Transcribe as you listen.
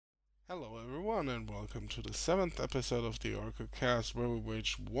Hello, everyone, and welcome to the seventh episode of the Orcocast, where we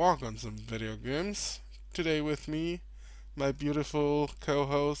wage war on some video games. Today, with me, my beautiful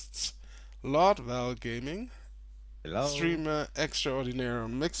co-hosts, Lord Val Gaming, Hello. streamer extraordinaire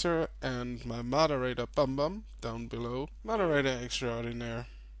on Mixer, and my moderator Bum Bum down below, moderator extraordinaire.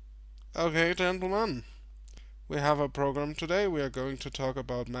 Okay, gentlemen, we have a program today. We are going to talk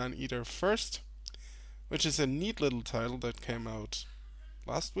about Meneater first, which is a neat little title that came out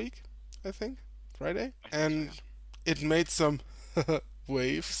last week, I think, Friday, I think so, and it made some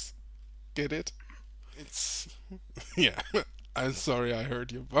waves. Get it? It's yeah. I'm sorry, I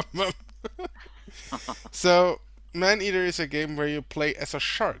heard you. yeah. So, Man Eater is a game where you play as a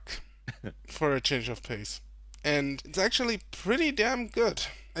shark for a change of pace, and it's actually pretty damn good.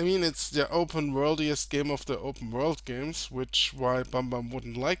 I mean, it's the open worldiest game of the open world games, which why Bum Bum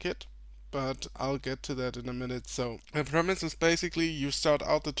wouldn't like it. But I'll get to that in a minute. So, the premise is basically you start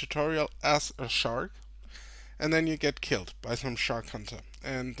out the tutorial as a shark, and then you get killed by some shark hunter.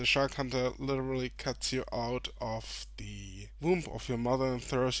 And the shark hunter literally cuts you out of the womb of your mother and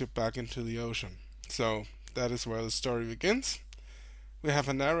throws you back into the ocean. So, that is where the story begins. We have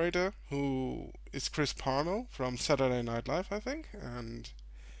a narrator who is Chris Parnell from Saturday Night Live, I think, and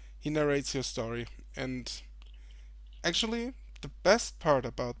he narrates your story. And actually, the best part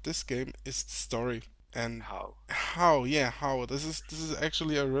about this game is the story and How? how. This is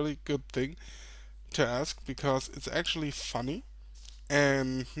actually a really good thing to ask because it's actually funny.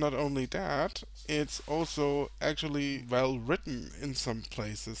 And not only that, it's also actually well written in some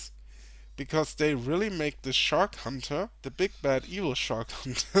places because they really make the shark hunter, the big bad evil shark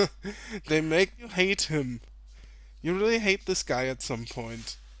hunter, they make you hate him. You really hate this guy at some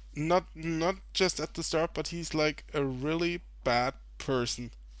point. Not just at the start, but he's like a really bad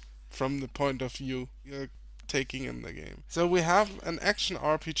person from the point of view you're taking in the game. So we have an action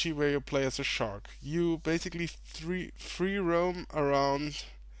RPG where you play as a shark. You basically free roam around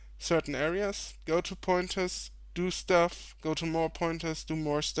certain areas, go to pointers, do stuff, go to more pointers, do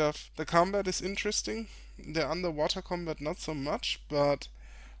more stuff. The combat is interesting. The underwater combat not so much, but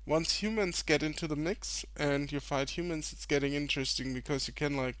once humans get into the mix and you fight humans, it's getting interesting because you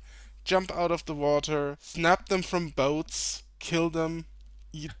can like jump out of the water, snap them from boats, kill them,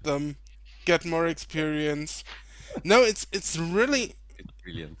 eat them, get more experience. No, it's really It's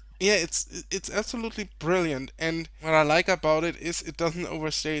brilliant. yeah, it's absolutely brilliant. And what I like about it is it doesn't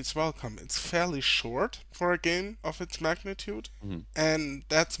overstay its welcome. It's fairly short for a game of its magnitude, Mhm. and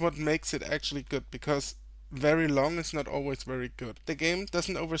that's what makes it actually good because very long is not always very good. The game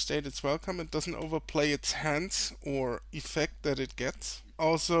doesn't overstate its welcome, it doesn't overplay its hands or effect that it gets.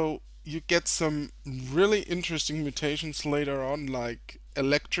 Also, you get some really interesting mutations later on, like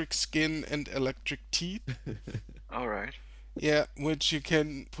electric skin and electric teeth. All right. Yeah, which you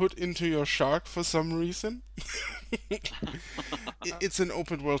can put into your shark for some reason. It's an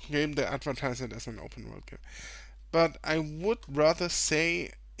open world game, they advertise it as an open world game. But I would rather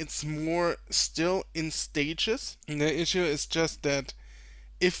say it's more still in stages. And the issue is just that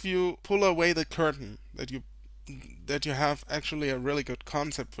if you pull away the curtain that you have actually a really good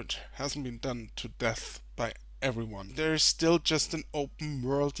concept which hasn't been done to death by everyone. There's still just an open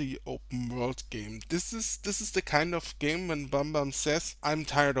world game. This is the kind of game when Bam Bam says, I'm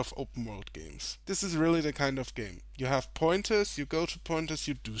tired of open world games. This is really the kind of game. You have pointers, you go to pointers,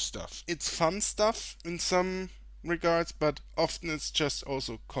 you do stuff. It's fun stuff in some regards, but often it's just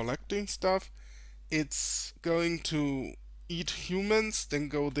also collecting stuff. It's going to eat humans, then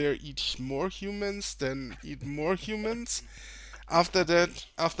go there, eat more humans, then eat more humans. After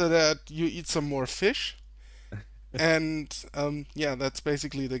that, you eat some more fish, and yeah, that's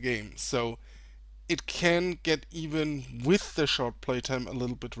basically the game. So it can get even with the short playtime a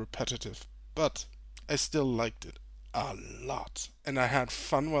little bit repetitive, but I still liked it a lot, and I had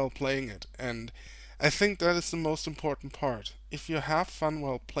fun while playing it. And I think that is the most important part. If you have fun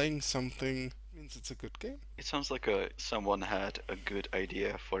while playing something, it means it's a good game. It sounds like someone had a good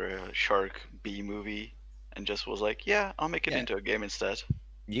idea for a shark B movie and just was like, yeah, I'll make it Yeah. into a game instead.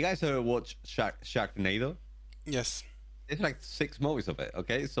 You guys ever watch Sharknado? Yes. There's like 6 movies of it.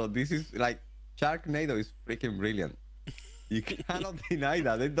 Okay, so this is like Sharknado is freaking brilliant. You cannot deny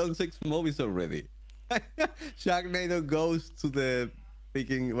that they've done 6 movies already. Sharknado goes to the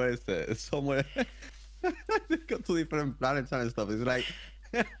freaking where is it? Somewhere. They go to different planets and stuff. It's like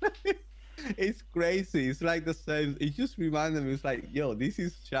it's crazy. It's like the same. It just reminded me. It's like, yo, this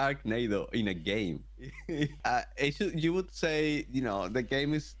is Sharknado in a game. You would say, the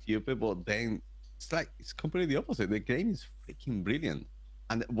game is stupid, but then it's like it's completely the opposite. The game is freaking brilliant.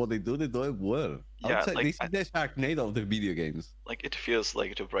 And what they do it well. I would Yeah, say this is the Sharknado of the video games. like it feels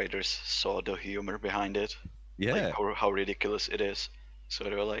like the writers saw the humor behind it, like Yeah. how ridiculous it is. So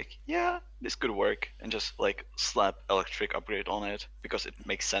they were like, yeah, this could work, and just like slap electric upgrade on it because it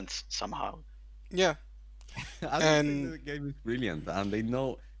makes sense somehow. Yeah, I just think that and the game is brilliant, and they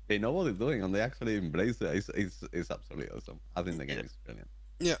know what they're doing, and they actually embrace it. It's absolutely awesome. I think the Yeah, game is brilliant.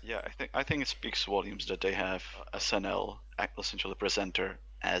 yeah, yeah, I think it speaks volumes that they have SNL essentially presenter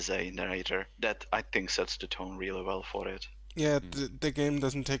as a narrator. That I think sets the tone really well for it. yeah, Mm. the game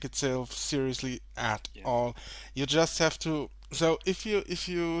doesn't take itself seriously at Yeah. all. You just have to. So if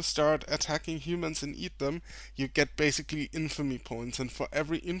you start attacking humans and eat them, you get basically infamy points, and for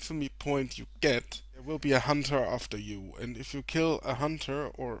every infamy point you get, there will be a hunter after you. And if you kill a hunter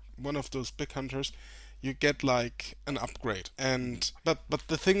or one of those big hunters, you get like an upgrade. And but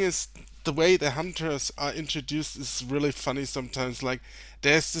the thing is, the way the hunters are introduced is really funny sometimes. Like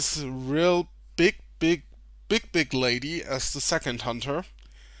there's this real big lady as the second hunter,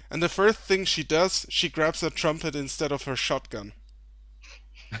 and the first thing she does, she grabs a trumpet instead of her shotgun.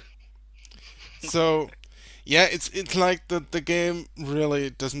 So, yeah, it's like the game really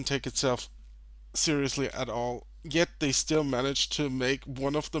doesn't take itself seriously at all. Yet they still manage to make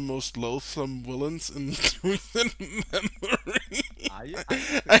one of the most loathsome villains in recent memory. I just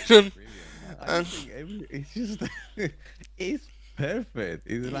I think it's don't. brilliant, man. I Um, just think it's just it's perfect.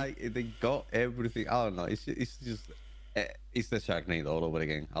 It's like they got everything. I don't know. It's just it's the Sharknado all over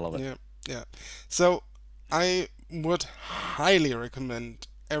again. I love it. yeah, yeah. So I would highly recommend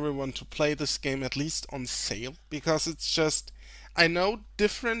everyone to play this game at least on sale because it's just. I know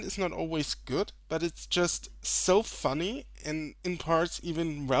different is not always good, but it's just so funny and in parts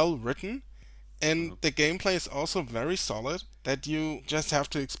even well written. And Uh-huh. the gameplay is also very solid that you just have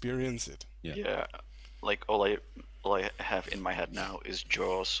to experience it. Yeah. Yeah, like all I have in my head now is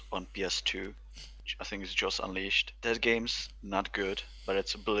Jaws on PS2. I think it's Jaws Unleashed. That game's not good, but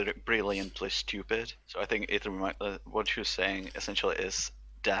it's brilliantly stupid. So I think what you're saying essentially is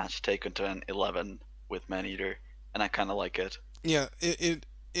that taken to an 11 with Maneater, and I kind of like it. Yeah, it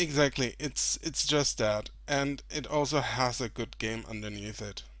exactly. It's just that, and it also has a good game underneath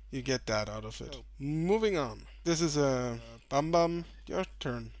it. You get that out of it. Moving on. This is a Bam Bam. Your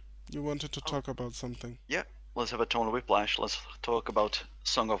turn. You wanted to Oh, talk about something. yeah, let's have a tonal whiplash. Let's talk about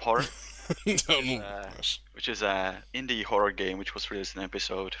Song of Horror, Don't move, uh, Flash. which is a indie horror game which was released in an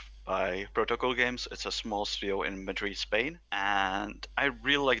episode by Protocol Games. It's a small studio in Madrid, Spain, and I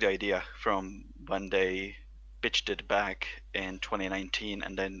really like the idea from when they pitched it back in 2019,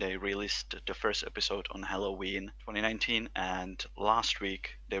 and then they released the first episode on Halloween 2019, and last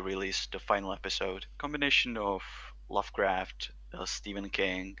week they released the final episode. Combination of Lovecraft, Stephen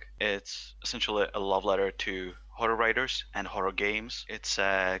King. It's essentially a love letter to horror writers and horror games. It's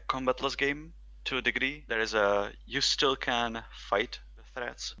a combatless game to a degree. You still can fight the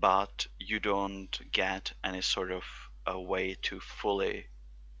threats, but you don't get any sort of a way to fully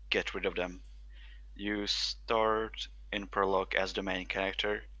get rid of them. You start in prologue as the main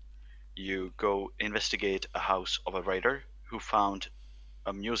character. You go investigate a house of a writer who found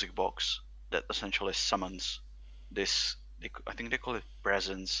a music box that essentially summons this. I think they call it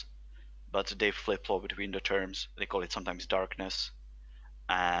presence, but they flip flop between the terms. They call it sometimes darkness,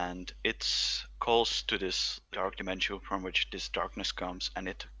 and it calls to this dark dimension from which this darkness comes, and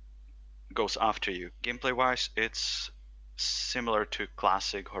it goes after you. Gameplay wise, it's similar to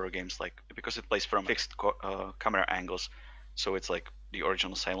classic horror games, like because it plays from fixed camera angles, so it's like the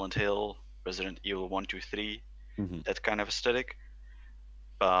original Silent Hill, Resident Evil 1, 2, 3, Hmm. that kind of aesthetic.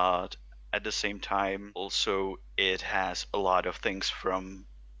 But at the same time, also it has a lot of things from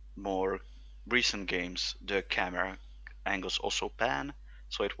more recent games. The camera angles also pan,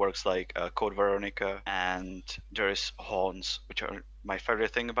 so it works like Code Veronica, and there is haunts, which are my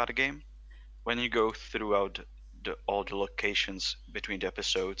favorite thing about the game. When you go throughout all the locations between the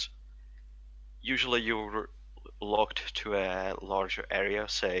episodes, usually you're locked to a larger area.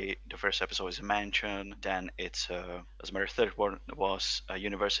 Say the first episode is a mansion, then it's as a matter of third one was a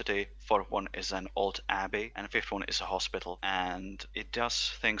university, fourth one is an old abbey, and fifth one is a hospital. And it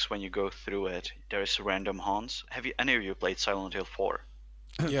does things when you go through it. There is random haunts. Have you any of you played Silent Hill 4?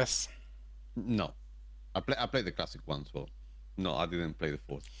 Yes. No, I played the classic one, so no, I didn't play the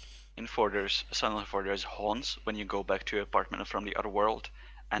fourth. In 4 there's Silent Hill 4 there's haunts when you go back to your apartment from the other world,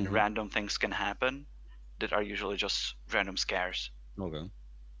 and Mhm. random things can happen that are usually just random scares. Okay.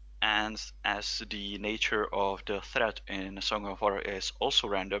 And as the nature of the threat in Song of Horror is also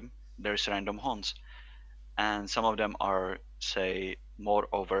random, there's random haunts. And some of them are, say, more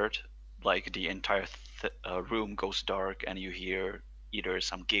overt, like the entire room goes dark and you hear either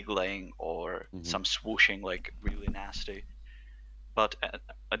some giggling or Mm-hmm. some swooshing, like really nasty. But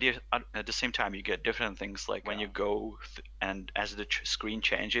at the same time, you get different things like when you go and as the screen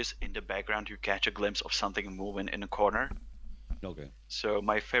changes in the background, you catch a glimpse of something moving in a corner. Okay. So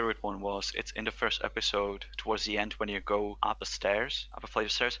my favorite one was it's in the first episode towards the end when you go up a stairs, up a flight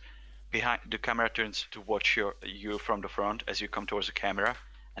of stairs. Behind the camera turns to watch you from the front as you come towards the camera,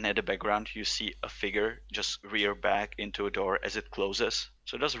 and in the background you see a figure just rear back into a door as it closes.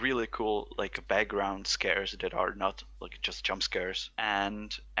 So that's really cool, like background scares that are not like just jump scares.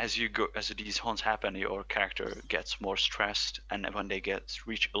 And as these haunts happen, your character gets more stressed, and when they get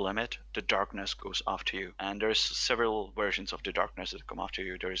reach a limit, the darkness goes after you. And there's several versions of the darkness that come after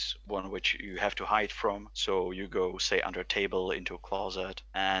you. There's one which you have to hide from, so you go say under a table into a closet,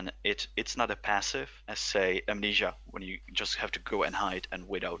 and it's not a passive as say Amnesia when you just have to go and hide and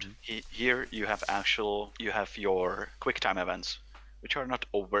wait out. Here you have your quick time events which are not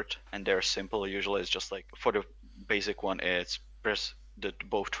overt and they're simple. Usually, it's just like for the basic one, it's press the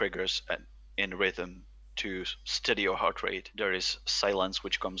both triggers in rhythm to steady your heart rate. There is silence,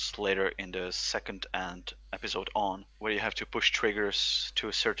 which comes later in the second and episode on, where you have to push triggers to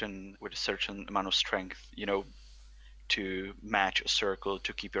a certain with a certain amount of strength. To match a circle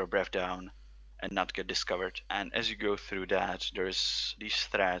to keep your breath down and not get discovered. And as you go through that, there's these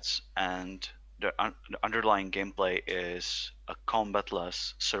threads, and the underlying gameplay is a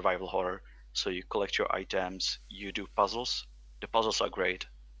combatless survival horror. So you collect your items, you do puzzles. The puzzles are great.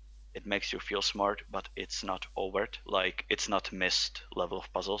 It makes you feel smart, but it's not overt. Like it's not missed level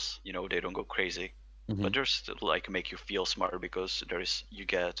of puzzles. They don't go crazy. Mm-hmm. But there's still like make you feel smarter because you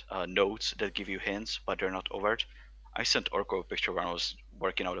get notes that give you hints, but they're not overt. I sent Orko a picture when I was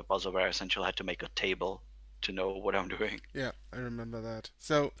working out a puzzle where I essentially had to make a table to know what I'm doing. Yeah, I remember that.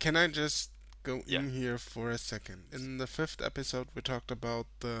 So, can I just go Yeah. in here for a second? In the fifth episode, we talked about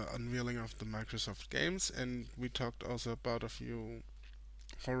the unveiling of the Microsoft games, and we talked also about a few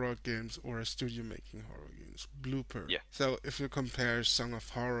horror games or a studio making horror games. Blooper. Yeah. So, if you compare Song of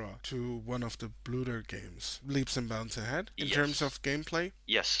Horror to one of the Blooper games, leaps and bounds ahead in terms Yes. of gameplay.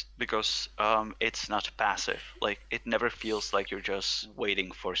 Yes, because it's not passive. Like it never feels like you're just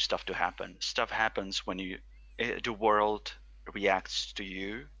waiting for stuff to happen. Stuff happens when the world reacts to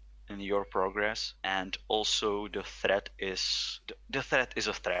you and your progress, and also the threat is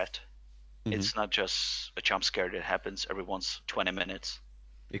a threat. Mm-hmm. It's not just a jump scare that happens every once 20 minutes.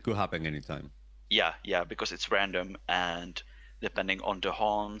 It could happen anytime. Yeah, because it's random and depending on the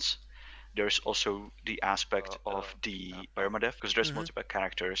haunts. There's also the aspect of the permadeath because there's Mm-hmm. multiple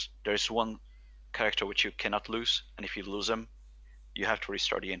characters. There's one character which you cannot lose, and if you lose them, you have to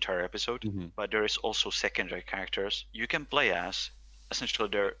restart the entire episode. Mm-hmm. But there is also secondary characters you can play as. Essentially,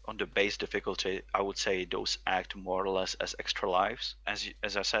 they're on the base difficulty. I would say those act more or less as extra lives.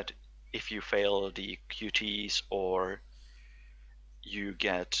 As I said, if you fail the QTs or you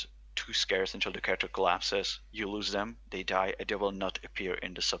get too scared until the character collapses, you lose them, they die, and they will not appear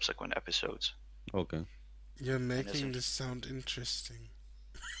in the subsequent episodes. Okay. You're And making this sound interesting.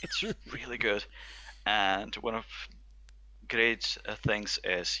 it's really good. And one of great things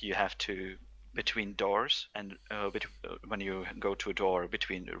is you have to between doors and when you go to a door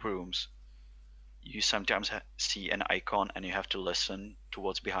between rooms, you sometimes see an icon and you have to listen to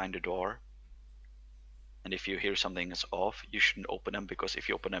what's behind the door. And if you hear something is off, you shouldn't open them because if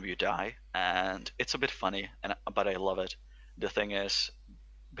you open them, you die. And it's a bit funny, but I love it. The thing is,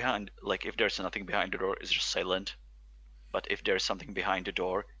 like if there's nothing behind the door, it's just silent. But if there's something behind the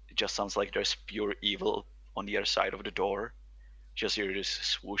door, it just sounds like there's pure evil on the other side of the door. Just hear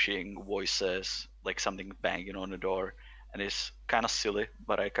this swooshing voices, like something banging on the door, and it's kind of silly,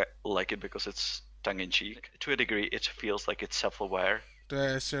 but I like it because it's tongue in cheek. To a degree, it feels like it's self-aware. Do I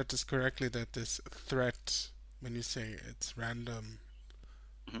assert this correctly that this threat, when you say it's random,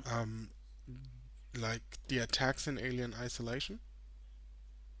 Mhm. um, like the attacks in Alien Isolation?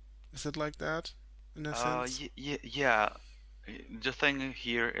 Is it like that, in a sense? Yeah. The thing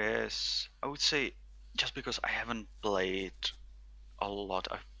here is, I would say, just because I haven't played a lot,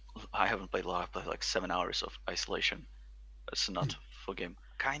 I haven't played a lot. I've played like 7 hours of Isolation. It's not full game.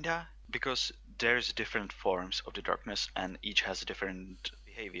 Kinda, because there's different forms of the darkness, and each has a different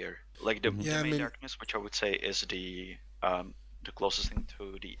behavior. Like Mhm. the Yeah, I main mean, darkness, which I would say is the closest thing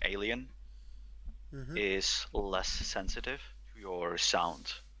to the alien, hmm is less sensitive to your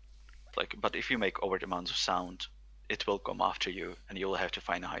sound. Like, but if you make over the amounts of sound, it will come after you, and you'll have to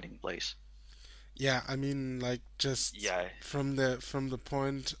find a hiding place. yeah, I mean, like just Yeah, from the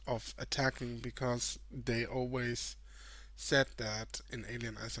point of attacking, because they always said that in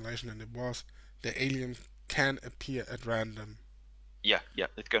Alien Isolation, and it was the alien can appear at random. Yeah,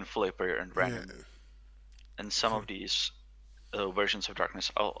 it can flicker and Yeah. random. And some Okay. of these versions of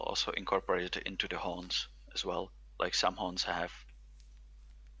darkness are also incorporated into the haunts as well. Like some haunts have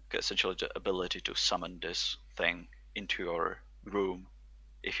essentially the ability to summon this thing into your room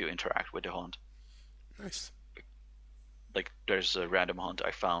if you interact with the haunt. Nice. Like there's a random haunt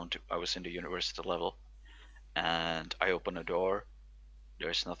I found. I was in the university level, and I open a door.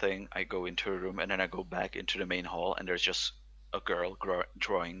 There's nothing. I go into a room, and then I go back into the main hall, and there's just a girl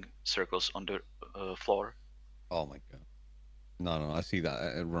drawing circles on the floor. Oh my god. No, no, I see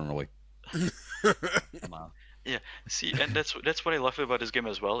that. Run away. I'm out. Yeah, see, and that's what I love about this game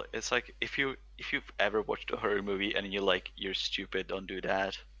as well. It's like if you've ever watched a horror movie and you're stupid, don't do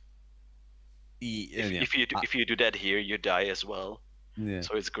that. If Yeah. if you do, if you do that here, you die as well. Yeah.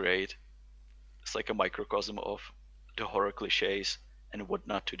 So it's great. It's like a microcosm of the horror cliches and what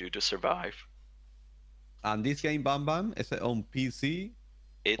not to do to survive. And this game, Bam Bam, is it on PC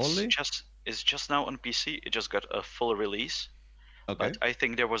only? It's just now on PC. It just got a full release, Okay. but I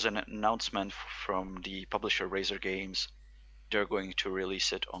think there was an announcement from the publisher Razer Games. They're going to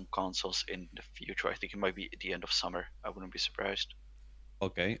release it on consoles in the future. I think it might be at the end of summer. I wouldn't be surprised.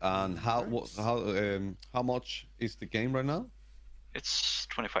 Okay. And Nice. how much is the game right now? It's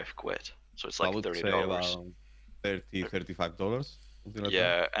 25 quid, so it's I like would say $30. about 30 $35, something like that.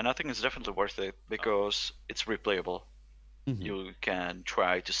 Yeah, and I think it's definitely worth it because it's replayable. Hmm. You can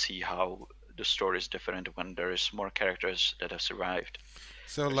try to see how the story is different when there's more characters that have survived.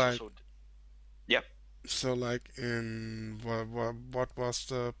 So There's like, also, yeah. so like in what was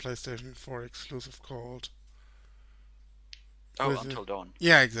the PlayStation 4 exclusive called? Oh, With it? Until Dawn.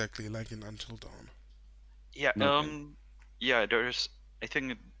 Yeah, exactly, like in Until Dawn. Yeah, Okay. yeah. There's, I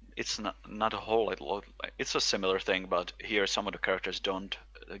think it's not a whole lot. It's a similar thing, but here some of the characters don't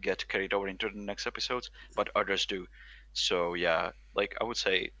get carried over into the next episodes, but others do. So yeah, like I would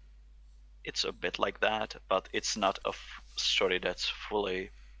say it's a bit like that, but it's not a story that's fully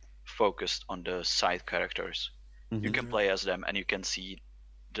focused on the side characters. You Hmm. can Yeah. play as them and you can see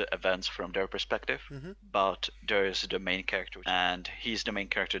the events from their perspective, Mhm. but there's the main character, and he's the main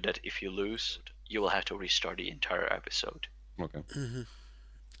character that if you lose, you will have to restart the entire episode. Okay. Mhm.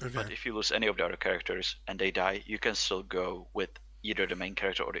 Okay. But if you lose any of the other characters and they die, you can still go with either the main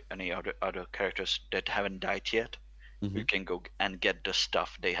character or any other characters that haven't died yet. Hmm. You can go and get the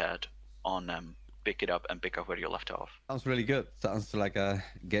stuff they had on them, pick it up, and pick up where you left off. Sounds really good. Sounds like a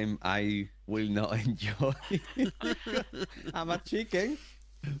game I will not enjoy because I'm a chicken.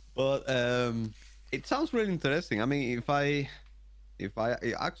 But it sounds really interesting. I mean, if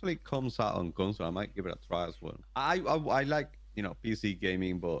it actually comes out on console, I might give it a try as well. I like PC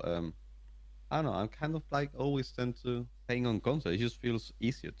gaming, but I don't know. I'm kind of like always tend to playing on console. It just feels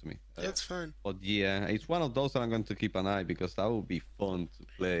easier to me. Yeah, it's fine. But yeah, it's one of those that I'm going to keep an eye because that would be fun to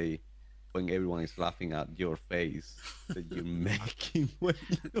play when everyone is laughing at your face that you're making when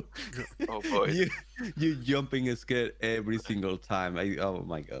Oh boy, you you jumping scared every single time. Oh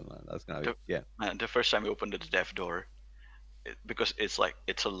my god, man, that's gonna be the, yeah. man, the first time you opened the dev door, because it's like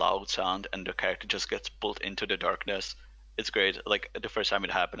it's a loud sound and the character just gets pulled into the darkness. It's great. Like the first time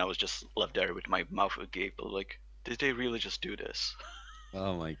it happened, I was just left there with my mouth agape. Like, did they really just do this?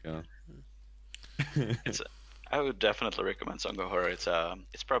 Oh my god. It's. I would definitely recommend Song of Horror.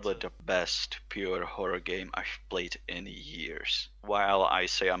 It's probably the best pure horror game I've played in years. While I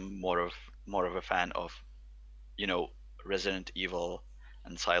say I'm more of a fan of, you know, Resident Evil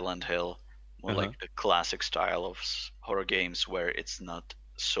and Silent Hill, more Uh-huh. like the classic style of horror games where it's not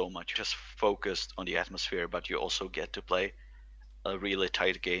so much just focused on the atmosphere, but you also get to play a really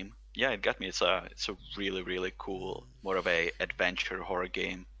tight game. Yeah, it got me. It's a really really cool, more of a adventure horror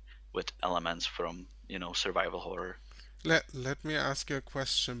game with elements from survival horror. Let me ask you a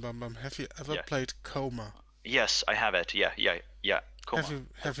question, Bam Bam. Have you ever Yeah. played Coma? Yes, I have it. Yeah. Have Coma. you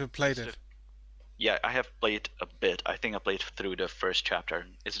have you played It's the it? Yeah, I have played a bit. I think I played through the first chapter.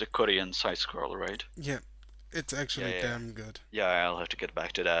 It's the Korean side scroller, right? Yeah, it's Yeah, actually yeah. damn good. Yeah, I'll have to get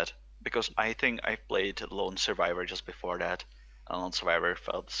back to that because I think I played Lone Survivor just before that, and Lone Survivor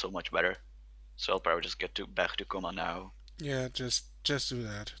felt so much better. So I'll probably just get to back to Coma now Yeah, just do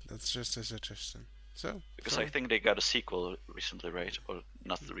that. That's just a suggestion. So, because I so think they got a sequel recently, right? Or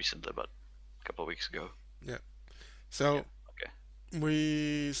not recently, but a couple of weeks ago. yeah. Yeah. So Okay.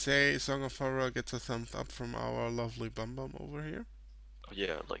 we say Song of Horror gets a thumbs up from our lovely Bum Bum over here. Oh,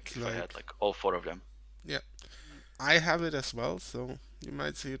 yeah, like It's if I had like, like all four of them. yeah, I have it as well, so you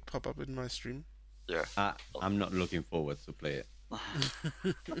might see it pop up in my stream. Yeah. I'm not looking forward to play it.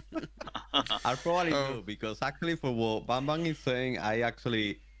 I probably Oh, do because actually, for what Bang Bang is saying, I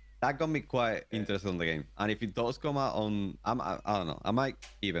actually that got me quite interested in the game. And if it does come out on, I don't know, I might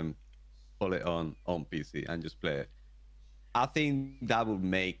even pull it on PC and just play it. I think that would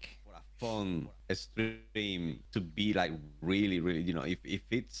make for a fun stream to be like really, really, if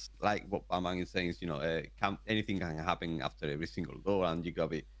it's like what Batman is saying is, anything can happen after every single door, and you gotta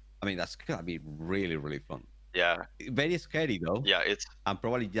be, I mean, that's gonna be really, really fun. Yeah, Very scary though, yeah. It's. and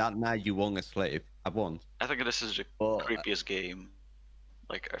probably that night you won't sleep. I won't. I think this is the But creepiest game.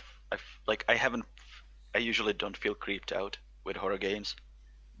 Like like I haven't. I usually don't feel creeped out with horror games,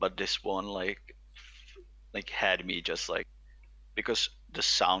 but this one like had me just like, because the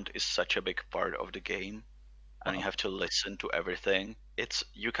sound is such a big part of the game, and you have to listen to everything. It's,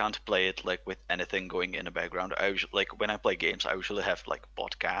 you can't play it like with anything going in the background. I usually, like when I play games, I usually have like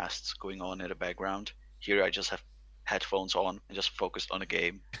podcasts going on in the background. Here I just have headphones on and just focused on the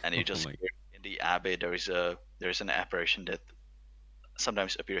game, and you oh just my, hear in the abbey there is an apparition that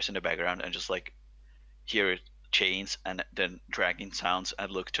sometimes appears in the background, and just like hear chains and then dragging sounds,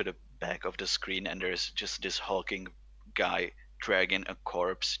 and look to the back of the screen, and there's just this hulking guy dragging a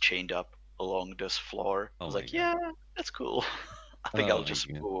corpse chained up along this floor. I oh was my like, god, yeah, that's cool. I think I'll oh my just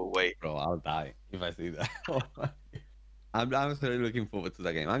god, move away. bro, I'll die if I see that. I'm really looking forward to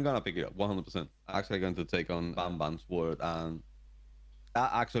that game. I'm gonna pick it up 100%. I'm actually going to take on Bam Bam's word, and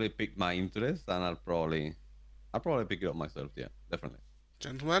that actually piqued my interest, and I'll probably pick it up myself. Yeah, definitely.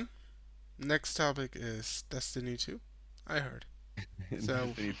 Gentlemen, next topic is Destiny 2. I heard. So,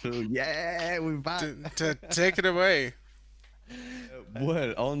 Destiny 2, yeah, we're back. take it away.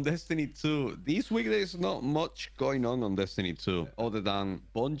 Well, on Destiny 2, this week there's not much going on Destiny 2, other than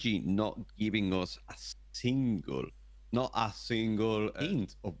Bungie not giving us single, not a single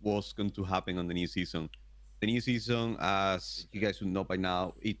hint of what's going to happen on the new season. The new season, as you guys would know by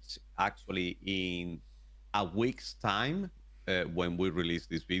now, it's actually in a week's time when we release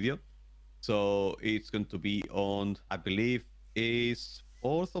this video. So it's going to be on, I believe, is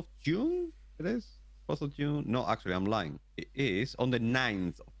 4th of June. It is 4th of June. No, actually, I'm lying. It is on the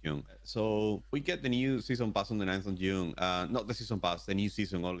 9th of June. So we get the new season pass on the 9th of June. Not the season pass, the new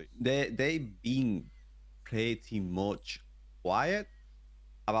season only. They've been pretty much quiet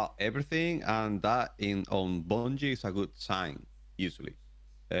about everything, and that in on Bungie is a good sign usually.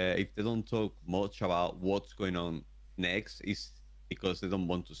 If they don't talk much about what's going on next, is because they don't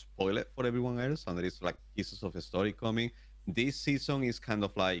want to spoil it for everyone else, and there is like pieces of a story coming. This season is kind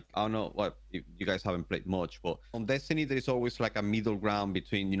of like, I don't know what if you guys haven't played much, but on Destiny there is always like a middle ground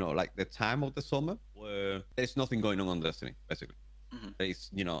between like the time of the summer where there's nothing going on Destiny basically. Mhm. There is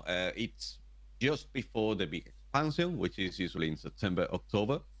it's just before the big expansion, which is usually in September,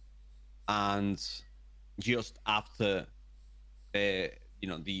 October, and just after the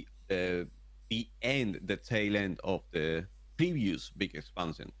the end, the tail end of the previous big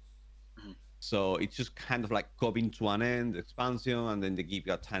expansion. Mhm. So it's just kind of like coming to an end, expansion, and then they give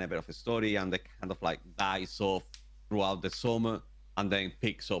you a tiny bit of a story, and they kind of like dies off throughout the summer, and then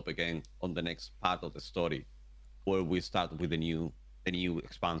picks up again on the next part of the story, where we start with the new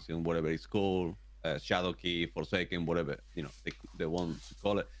expansion, whatever it's called, Shadow Key, Forsaken, whatever they want to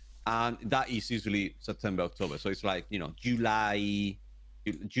call it, and that is usually September, October. So it's like July,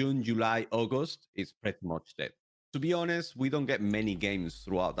 June, July, August is pretty much dead. To be honest, we don't get many games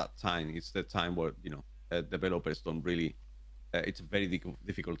throughout that time. It's the time where developers don't really. It's a very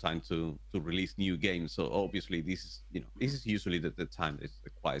difficult time to release new games. So obviously, this is usually the time. It's the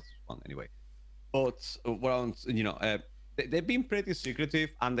quietest one anyway. But they've been pretty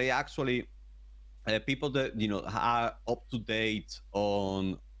secretive, and they actually people that are up to date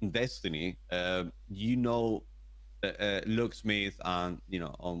on Destiny. Luke Smith, and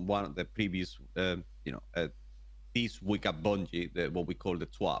on one of the previous this week at Bungie, what we call the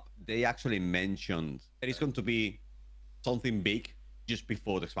TWAP, they actually mentioned there is going to be something big just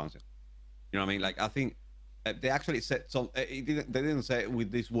before the expansion. You know what I mean? Like, I think they actually said they didn't say it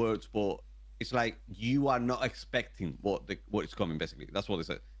with these words, but it's like you are not expecting what is coming. Basically, that's what they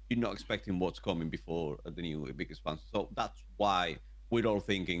said. You're not expecting what's coming before the new big expansion. So that's why we're all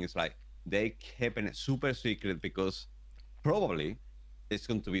thinking it's like they kept it super secret, because probably there's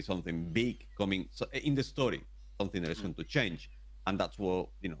going to be something big coming in the story, something that is going to change. And that's what,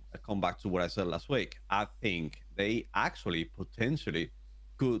 I come back to what I said last week. I think they actually potentially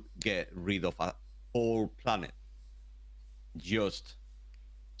could get rid of a whole planet just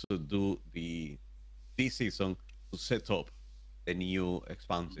to do this season, to set up the new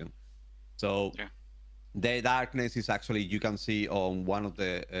expansion. So Yeah. the darkness is actually, you can see on one of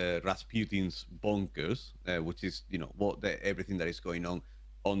the Rasputin's bunkers, which is everything that is going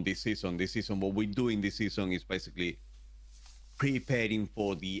on this season. This season, what we're doing this season is basically preparing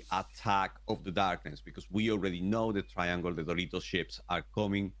for the attack of the darkness, because we already know the triangle, the Dorito ships are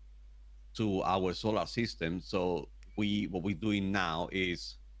coming to our solar system. So what we're doing now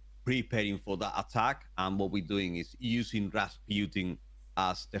is preparing for the attack, and what we're doing is using Rasputin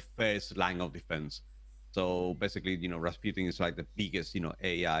as the first line of defense. So basically, Rasputin is like the biggest,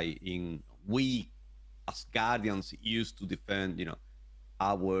 AI in we as Guardians used to defend,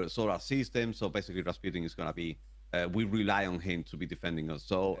 our solar system. So basically, Rasputin is gonna be. We rely on him to be defending us.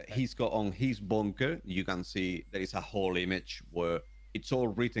 So he's got on his bunker. You can see there is a whole image where it's all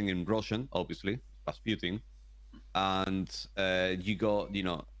written in Russian, obviously, Rasputin, and you got,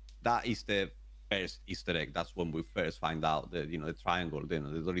 that is the first Easter egg. That's when we first find out that, the triangle, the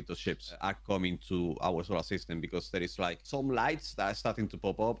Dorito ships are coming to our solar system, because there is like some lights that are starting to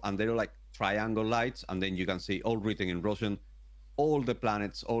pop up, and they're like triangle lights, and then you can see all written in Russian, all the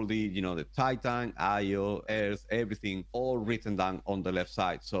planets, all the, the Titan, Io, Earth, everything, all written down on the left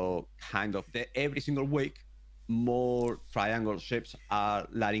side. So kind of every single week, more triangle shapes are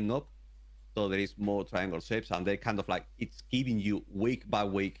lighting up. So there is more triangle shapes, and they're kind of like, it's giving you week by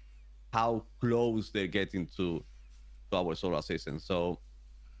week how close they're getting to our solar system. So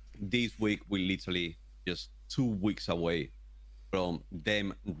this week, we're literally just 2 weeks away from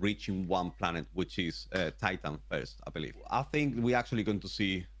them reaching one planet, which is Titan first, I believe. I think we're actually going to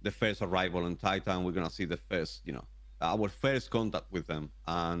see the first arrival on Titan. We're going to see the first, our first contact with them,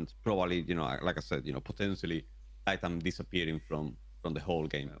 and probably, like I said, potentially Titan disappearing from the whole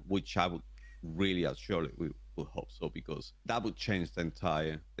game, which I would really surely we would hope so, because that would change the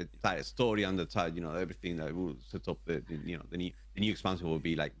entire story and the entire, everything that will set up the new expansion will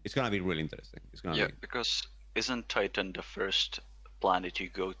be like, it's gonna be really interesting. It's gonna be. Because isn't Titan the first planet you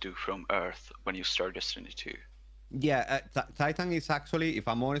go to from Earth when you start Destiny 2? Yeah, Titan is actually, if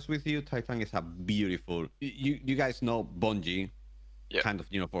I'm honest with you, Titan is a beautiful. You guys know Bungie, kind of,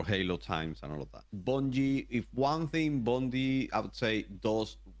 for Halo times and all of that. Bungie, if one thing Bungie, I would say,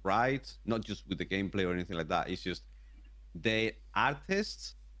 does right, not just with the gameplay or anything like that, it's just the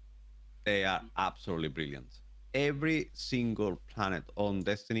artists, they are absolutely brilliant. Every single planet on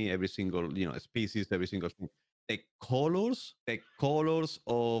Destiny, every single, species, every single thing, the colors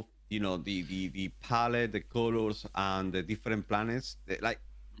of, the palette, the colors, and the different planets, like,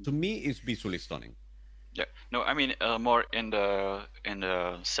 to me, it's visually stunning. Yeah, no, I mean more in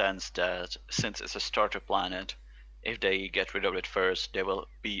the sense that since it's a starter planet, if they get rid of it first, they will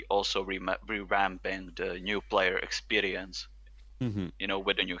be also revamping the new player experience.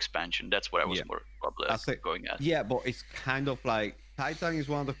 With the new expansion. That's what I was more probably going at. Yeah, but it's kind of like Titan is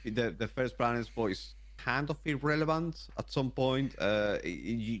one of the first planets, but it's kind of irrelevant at some point.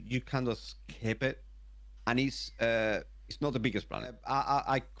 You kind of skip it, and it's not the biggest planet.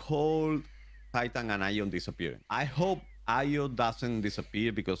 I called Titan and Ion disappearing. I hope Io doesn't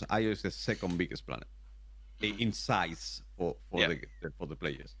disappear, because Io is the second biggest planet in size for the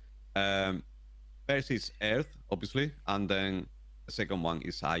players. First is Earth, obviously, and then the second one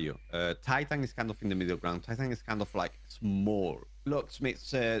is Io. Titan is kind of in the middle ground. Titan is kind of like small. Locksmith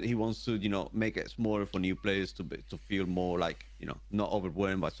said he wants to, make it smaller for new players to feel more like, not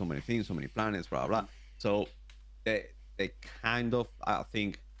overwhelmed by so many things, so many planets, blah blah. So they kind of, I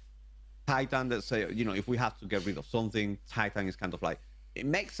think, Titan, that say, if we have to get rid of something, Titan is kind of like, it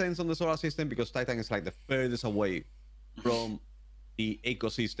makes sense on the solar system, because Titan is like the furthest away from the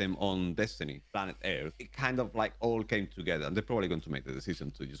ecosystem on Destiny, planet Earth. It kind of like all came together, and they're probably going to make the decision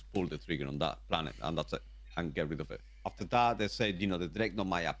to just pull the trigger on that planet, and that's it, and get rid of it. After that, they said, the Dreadnought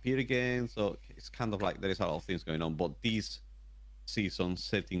might appear again, so it's kind of like there is a lot of things going on, but this season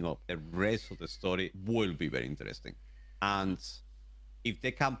setting up the rest of the story will be very interesting. And if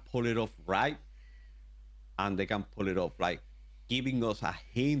they can pull it off right, and they can pull it off like giving us a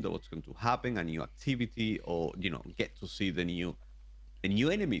hint of what's going to happen, a new activity, or get to see the new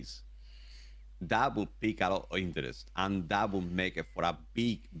enemies, that will pick a lot of interest, and that will make it for a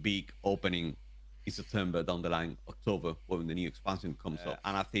big opening in September, down the line, October, when the new expansion comes up.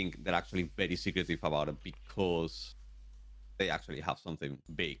 And I think they're actually very secretive about it, because they actually have something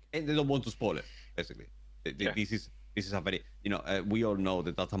big, and they don't want to spoil it. Basically, this is a very, we all know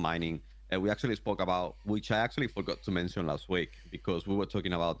the data mining. We actually spoke about, which I actually forgot to mention last week, because we were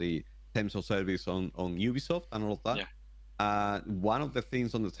talking about the terms of service on Ubisoft and all of that. One of the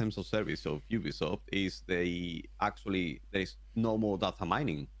things on the terms of service of Ubisoft is there is no more data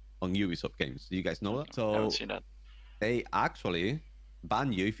mining on Ubisoft games. Do you guys know that? So I haven't seen that. They actually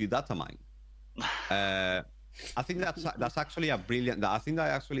ban you if you data mine. I think that's actually a brilliant. I think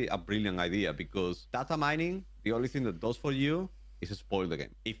that's actually a brilliant idea, because data mining, the only thing that does for you is spoil the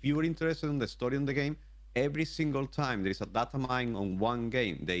game. If you are interested in the story in the game, every single time there is a data mine on one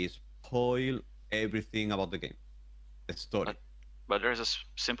game, they spoil everything about the game, the story. But but there's a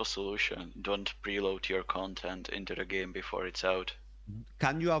simple solution. Don't preload your content into the game before it's out.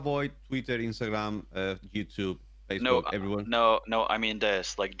 Can you avoid Twitter, Instagram, YouTube, No, Facebook, everyone? no. I mean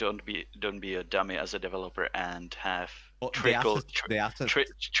this. Like, don't be a dummy as a developer and have Oh, trickle the assets.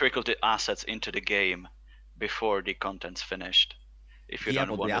 trickle the assets into the game before the content's finished. If you Yeah,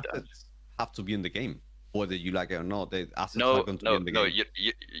 don't but the want it. assets have to be in the game, whether you like it or not. The assets are No, going to be no, in the no. game.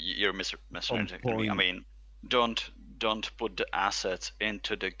 You're On misunderstanding me. I point. mean, don't put the assets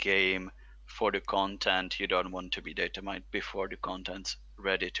into the game for the content you don't want to be data mined before the content's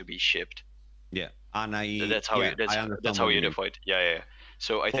ready to be shipped. Yeah, and That's how you I that's understand how what you you mean. define it. Yeah.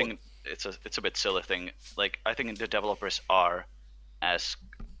 So I But think it's a bit silly thing. Like, I think the developers are as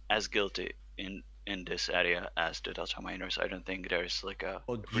guilty in this area as the data miners. I don't think there's like a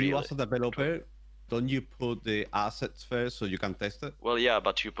but you real. as a developer, don't you put the assets first so you can test it? Well, yeah,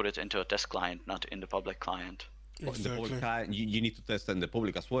 but you put it into a test client, not in the public client. But in the public Exactly. client, you need to test it in the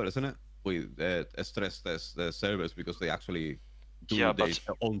public as well, isn't it? With stress test the servers because they actually do Yeah, their but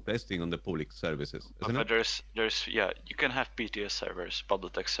own testing on the public services, isn't it? there's yeah, you can have PTS servers,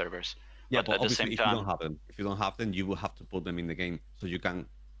 public text servers, Yeah, but but at the obviously, same if you time, don't have them, you will have to put them in the game so you can test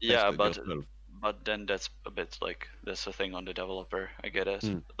yeah, it yourself. but then that's a bit like that's a thing on the developer. I get it.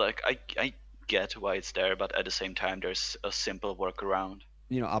 Hmm. Like, I get why it's there, but at the same time, there's a simple workaround.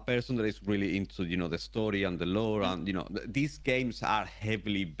 A person that is really into the story and the lore, Mm. and these games are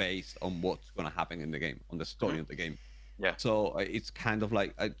heavily based on what's going to happen in the game, on the story Mhm. of the game. Yeah. So it's kind of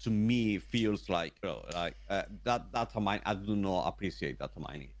like, to me, feels like that data mine. I do not appreciate data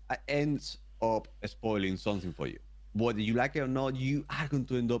mining. It ends up spoiling something for you. Whether you like it or not, you are going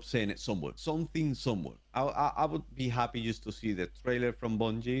to end up saying it somewhere, something somewhere. I would be happy just to see the trailer from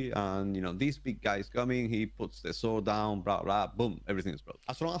Bungie, and this big guy is coming. He puts the sword down, blah blah, boom, everything is broke.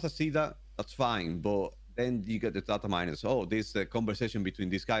 As long as I see that, that's fine. But then you get the data miners. Oh, this conversation between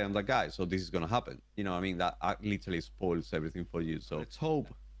this guy and that guy, so this is gonna happen. You know what I mean? That literally spoils everything for you. So let's hope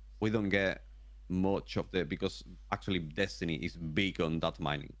we don't get much of the, because actually Destiny is big on data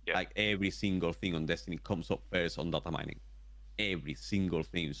mining. Yeah. Like every single thing on Destiny comes up first on data mining. Every single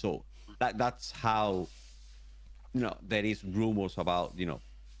thing. So that's how there is rumors about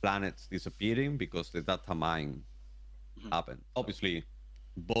planets disappearing because the data mine happened. Obviously,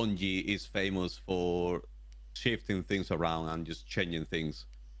 Bungie is famous for shifting things around and just changing things.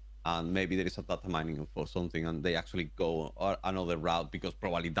 And maybe there is a data mining for something, and they actually go another route because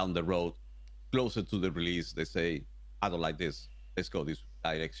probably down the road, closer to the release, they say, "I don't like this. Let's go this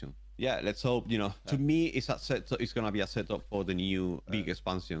direction." Yeah, let's hope. To me, it's gonna be a setup for the new big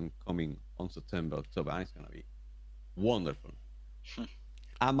expansion coming on September, October, and it's gonna be wonderful.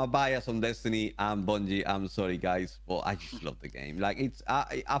 I'm a bias on Destiny and Bungie. I'm sorry, guys, but I just love the game. Like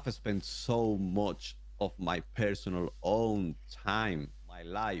I've spent so much of my personal own time, my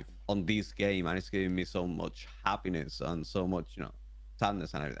life on this game, and it's giving me so much happiness and so much,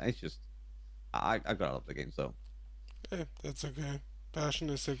 sadness and everything. It's just I got out of the game. So Yeah, that's okay. Passion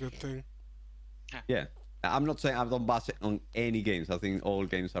is a good thing. yeah, I'm not saying I don't bash it on any games. I think all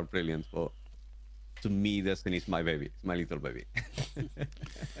games are brilliant, but to me, Destiny is my baby. It's my little baby.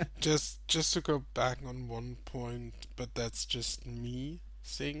 Just to go back on one point, but that's just me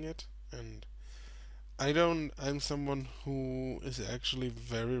saying it, and I'm someone who is actually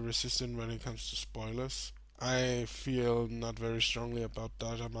very resistant when it comes to spoilers. I feel not very strongly about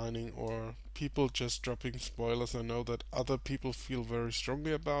data mining or people just dropping spoilers. I know that other people feel very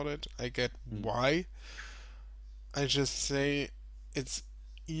strongly about it. I get why. I just say it's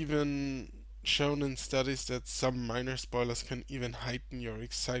even shown in studies that some minor spoilers can even heighten your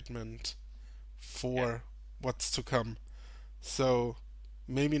excitement Yeah. for what's to come. So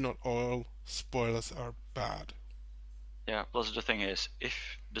maybe not all spoilers are bad. Yeah. Plus, the thing is,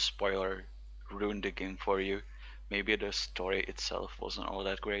 if the spoiler ruined the game for you, maybe the story itself wasn't all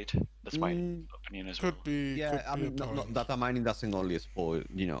that great. That's my Mm, opinion as well. yeah, I Could be a mean, not point. data mining doesn't only spoil,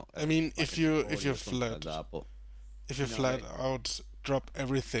 I mean, like a if story you're or something like flat that, but if you flat like, out drop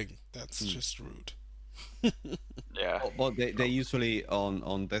everything, that's mm. just rude. Yeah. But they usually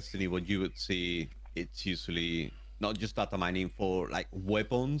on Destiny, what you would see, it's usually not just data mining for like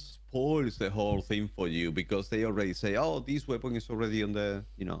weapons, spoils the whole thing for you because they already say, oh, this weapon is already on the,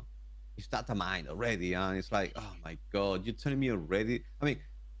 it's data mined already, and it's like, oh my god, you're telling me already? I mean,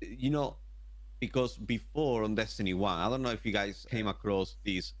 you know, because before on Destiny 1, I don't know if you guys came across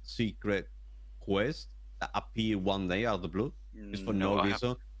this secret quest that appeared one day out of the blue, just for no No, I have.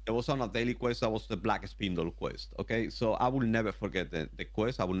 reason. There was on a daily quest that was the Black Spindle quest. Okay, so I will never forget the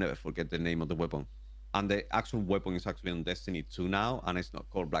quest. I will never forget the name of the weapon. And the actual weapon is actually on Destiny 2 now, and it's not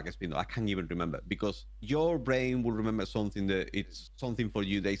called Black Spindle. I can't even remember because your brain will remember something that it's something for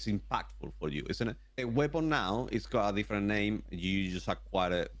you that is impactful for you, isn't it? A weapon now, it's got a different name. You just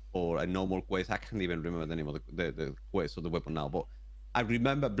acquire it for a normal quest. I can't even remember the name of the quest of the weapon now, but I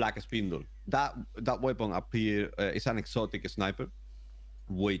remember Black Spindle. That weapon appeared. It's an exotic sniper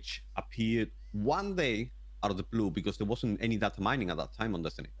which appeared one day out of the blue because there wasn't any data mining at that time on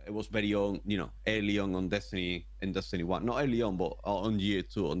Destiny. It was very early on Destiny and Destiny 1. Not early on, but on year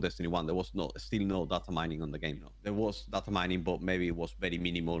 2 on Destiny 1, there was still no data mining on the game. There was data mining, but maybe it was very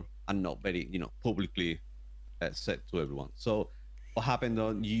minimal and not very, publicly set to everyone. So what happened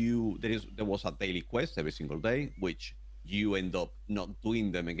on there was a daily quest every single day, which you end up not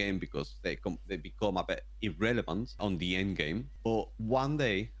doing them again because they become a bit irrelevant on the end game. But one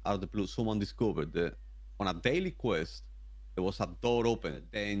day, out of the blue, someone discovered that on a daily quest, there was a door open.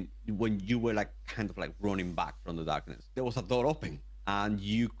 Then when you were kind of running back from the darkness, there was a door open and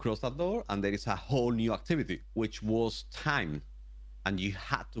you cross that door and there is a whole new activity, which was timed, and you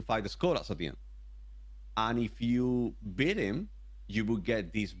had to fight the Skoras at the end. And if you beat him, you will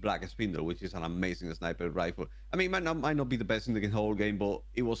get this Black Spindle, which is an amazing sniper rifle. I mean, it might not be the best in the whole game, but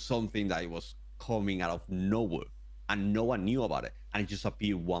it was something that was coming out of nowhere, and no one knew about it, and it just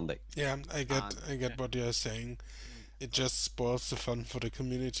appeared one day. Yeah, I get what you're saying. It just spoils the fun for the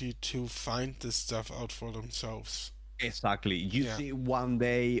community to find this stuff out for themselves. Exactly. You see one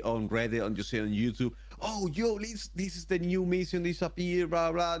day on Reddit, and you see on YouTube, oh, yo, this is the new mission, this appeared,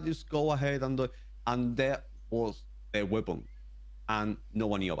 blah, blah. Just go ahead and do it. And there was their weapon, and no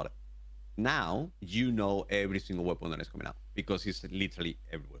one knew about it. Now, you know every single weapon that is coming out because it's literally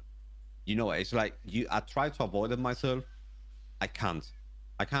everywhere. It's like I try to avoid it myself. I can't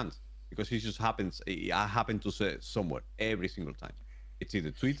because it just happens. I happen to say it somewhere every single time. It's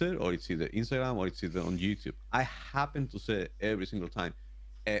either Twitter or it's either Instagram or it's either on YouTube. I happen to say every single time.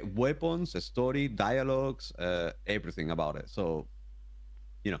 Weapons, story, dialogues, everything about it. So,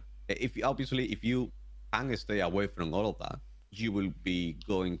 if you can stay away from all of that, you will be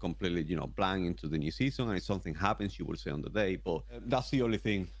going completely, blank into the new season. And if something happens, you will say on the day. But that's the only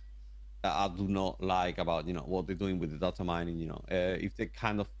thing that I do not like about, what they're doing with the data mining. If they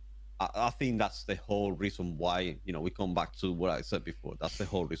I think that's the whole reason why, we come back to what I said before. That's the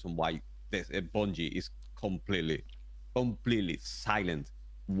whole reason why Bungie is completely silent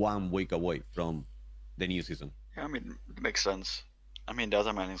 1 week away from the new season. Yeah, I mean, it makes sense. I mean,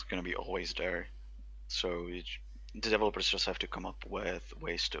 data mining is going to be always there. So the developers just have to come up with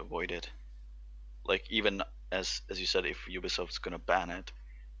ways to avoid it. Like, even as you said, if Ubisoft's going to ban it,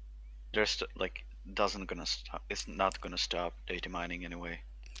 there's it's not going to stop data mining anyway.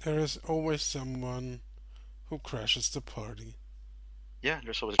 There is always someone who crashes the party. Yeah,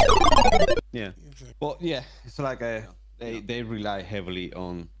 there's always. Yeah. Exactly. Well, yeah, it's like they rely heavily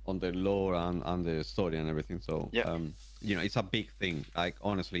on the lore and the story and everything. So it's a big thing. Like,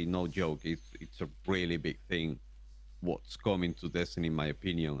 honestly, no joke. It's a really big thing. What's coming to Destiny, in my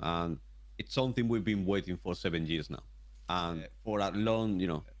opinion, and it's something we've been waiting for 7 years now. And for a long,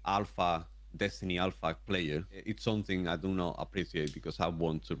 Destiny Alpha player, it's something I do not appreciate because I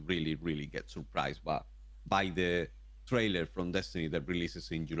want to really, really get surprised by the trailer from Destiny that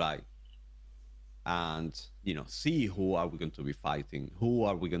releases in July. And see who are we going to be fighting, who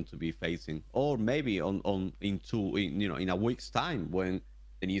are we going to be facing, or maybe in a week's time when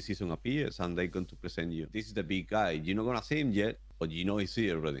the new season appears and they're going to present you, this is the big guy. You're not gonna see him yet, but he's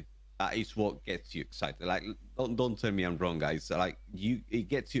here already. That is what gets you excited. Like, don't tell me I'm wrong, guys. Like, it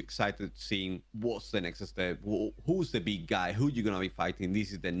gets you excited seeing what's the next step, who's the big guy, who you're gonna be fighting.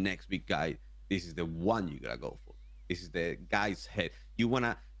 This is the next big guy. This is the one you gotta go for. This is the guy's head. You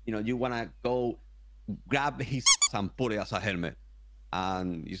wanna go grab his and put it as a helmet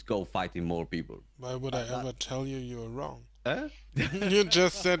and just go fighting more people. Why would I ever tell you you're wrong? Huh? You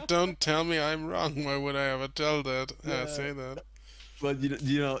just said, don't tell me I'm wrong. Why would I ever tell that? Say that. But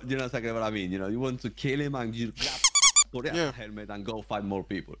you know exactly what I mean. You want to kill him and you grab, put it as a helmet and go fight more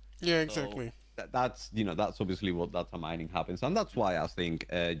people. Yeah, exactly. So that's obviously what data mining happens, and that's why I think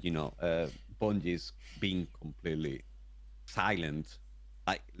Bungie's being completely silent.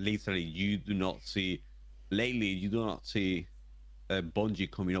 Like, literally, you do not see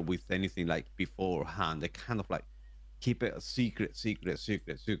Bungie coming up with anything like beforehand. They kind of like keep it a secret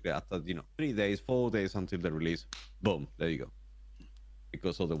after 3 days, 4 days until the release. Boom, there you go.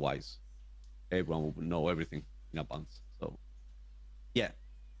 Because otherwise, everyone will know everything in advance. So, yeah,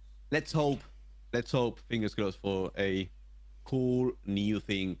 let's hope, fingers crossed, for a cool new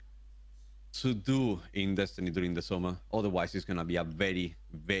thing to do in Destiny during the summer. Otherwise, it's gonna be a very,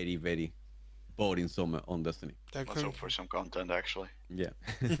 very, very voting some on Destiny. That Let's could hope for some content, actually. Yeah.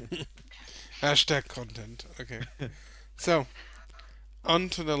 hashtag content. Okay. So on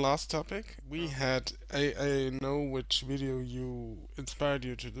to the last topic. We had I know which video you inspired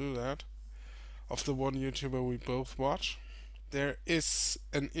you to do that. Of the one YouTuber we both watch. There is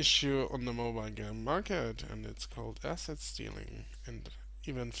an issue on the mobile game market, and it's called asset stealing, and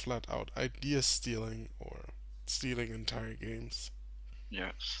even flat out idea stealing or stealing entire games.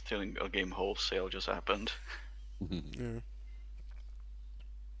 Yeah, stealing a game wholesale just happened. Yeah.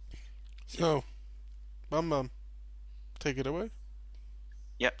 So, Bam Bam, take it away.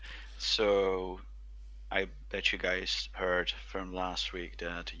 Yeah. So I bet you guys heard from last week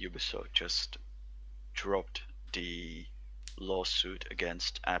that Ubisoft just dropped the lawsuit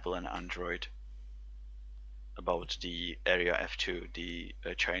against Apple and Android about the Area F2, the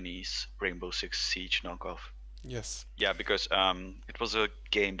Chinese Rainbow Six Siege knockoff. Yes. Yeah, because it was a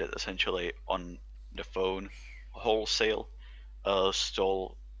game that essentially on the phone wholesale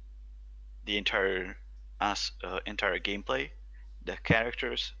stole the entire gameplay, the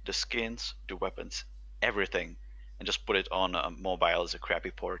characters, the skins, the weapons, everything, and just put it on a mobile as a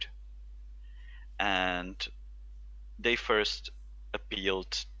crappy port. And they first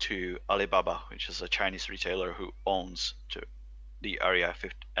appealed to Alibaba, which is a Chinese retailer who owns the Area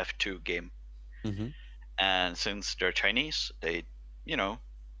F2 game. Mm-hmm. And since they're Chinese, you know,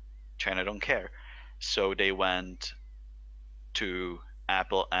 China don't care. So they went to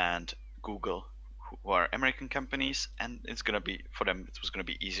Apple and Google, who are American companies, and it's gonna be for them. It was gonna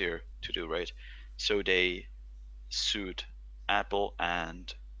be easier to do, right? So they sued Apple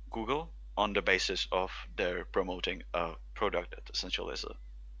and Google on the basis of their promoting a product that essentially is a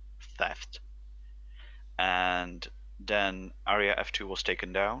theft. And then Aria F2 was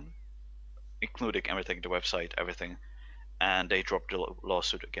taken down, including everything, the website, everything, and they dropped the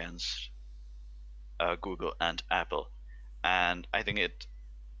lawsuit against Google and Apple. And I think it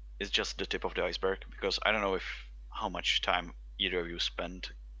is just the tip of the iceberg because I don't know if how much time either of you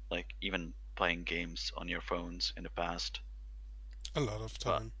spent like even playing games on your phones in the past. A lot of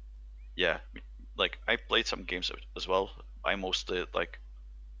But time. yeah, like I played some games as well. I mostly like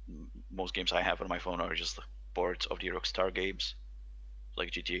most games I have on my phone are just ports of the Rockstar games,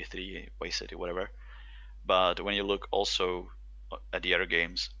 like GTA 3, Vice City, whatever. But when you look also at the other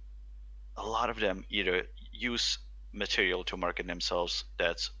games, a lot of them either use material to market themselves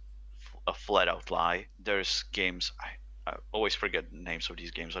that's a flat out lie. There's games I always forget the names of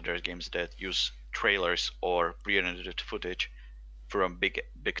these games, but there's games that use trailers or pre-rendered footage from big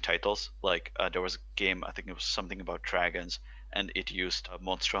titles. Like there was a game, I think it was something about dragons, and it used a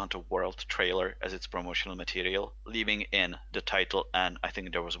Monster Hunter World trailer as its promotional material, leaving in the title, and I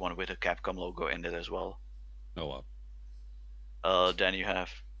think there was one with a Capcom logo in it as well. Oh wow. Then you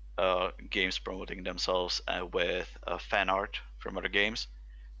have games promoting themselves with fan art from other games.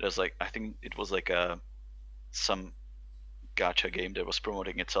 There's like I think it was like some gacha game that was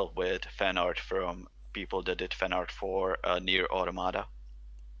promoting itself with fan art from people that did fan art for Near Automata.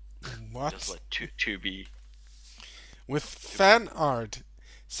 Just What? like to be With fan art.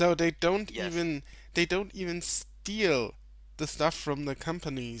 So yes. they don't even steal the stuff from the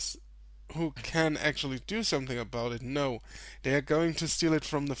companies who can actually do something about it. No, they are going to steal it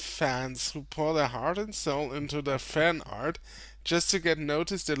from the fans who pour their heart and soul into their fan art just to get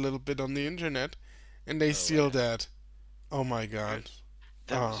noticed a little bit on the internet, and they Oh steal wow. that. Oh my god. Because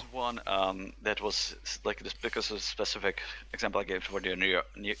there was Oh, one that was like this because of a specific example I gave where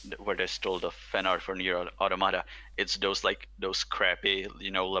where they stole the fan art for Near Automata. It's those like those crappy,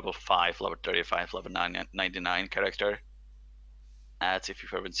 level 5, level 35, level 99 character ads if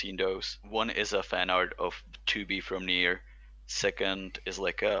you've ever seen those. One is a fan art of 2B from Near. Second is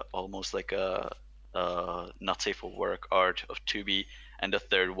like a almost like a not safe for work art of 2B, and the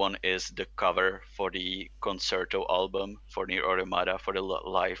third one is the cover for the concerto album for Near Automata for the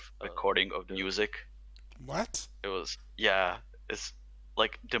live recording of the music. what? It was yeah, it's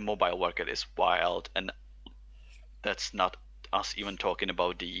like the mobile market is wild, and that's not us even talking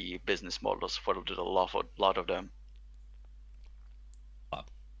about the business models for a lot of them. Wow.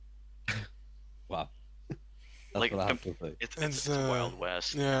 Wow. That's Like what I have to say. It's it's a wild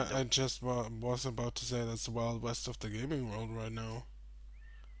west, yeah, and I just was about to say that's the wild west of the gaming world right now.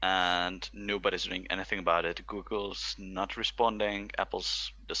 nobody's doing anything about it. Google's not responding.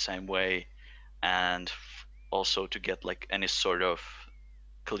 Apple's the same way, and also to get like any sort of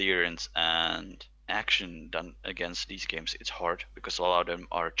clearance and action done against these games, it's hard because a lot of them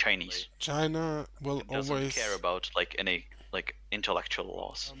are Chinese China will and doesn't care always about like any like intellectual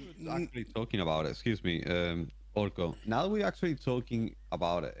laws. Actually talking about it, excuse me. Orko, now we're actually talking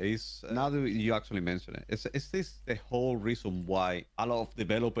about it. Is now that you actually mention it, is this the whole reason why a lot of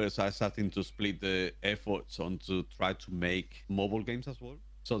developers are starting to split the efforts on to try to make mobile games as well?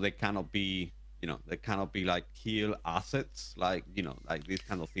 So they cannot be, they cannot be like kill assets, like like these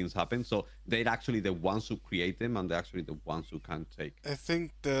kind of things happen. So they're actually the ones who create them, and they're actually the ones who can take. I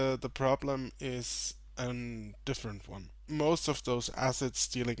think the problem is a different one. Most of those asset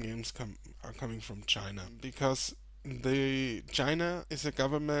stealing games are coming from China because the China is a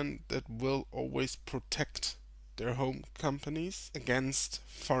government that will always protect their home companies against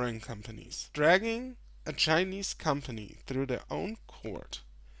foreign companies. Dragging a Chinese company through their own court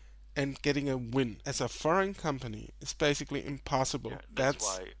and getting a win as a foreign company is basically impossible. Yeah, that's That's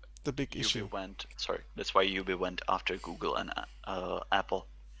why the big Ubi issue. went. Sorry, that's why Ubi went after Google and Apple,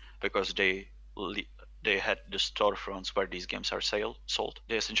 because they had the storefronts where these games are sold.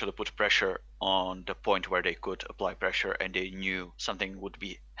 They essentially put pressure on the point where they could apply pressure, and they knew something would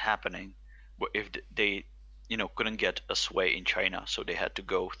be happening. If they, couldn't get a sway in China, so they had to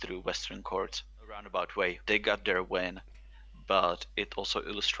go through Western courts a roundabout way. They got their win, but it also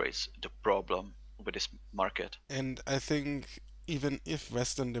illustrates the problem with this market. And I think even if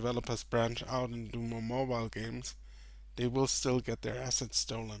Western developers branch out and do more mobile games, they will still get their assets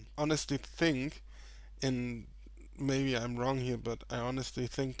stolen. Honestly think, and maybe I'm wrong here, but I honestly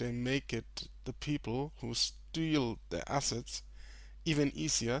think they make it the people who steal the assets even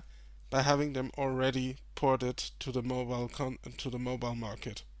easier by having them already ported to the to the mobile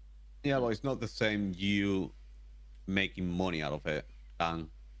market. Yeah, but it's not the same you making money out of it than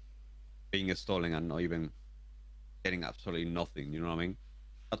being stolen and not even getting absolutely nothing. You know what I mean?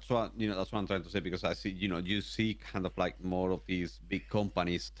 That's what I'm trying to say, because I see, you see kind of like more of these big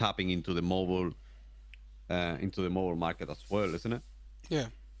companies tapping into the mobile market as well, isn't it? Yeah,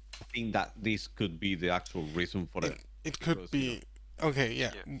 I think that this could be the actual reason for it it, it could because be okay.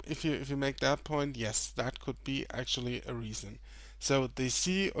 Yeah, Yeah, if you make that point, yes, that could be actually a reason. So they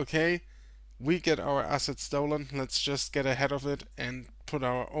see, okay, we get our assets stolen. Let's just get ahead of it and put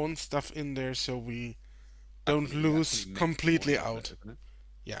our own stuff in there so we don't actually lose make completely money out of it, out. isn't it?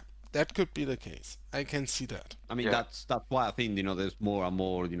 Yeah, that could be the case. I can see that. I mean, yeah, that's why I think there's more and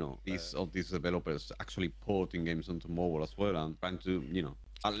more these of these developers actually porting games onto mobile as well, and trying to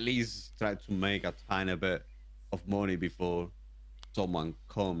at least try to make a tiny bit of money before someone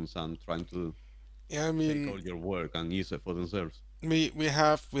comes and trying to Yeah, I take mean, all your work and use it for themselves. we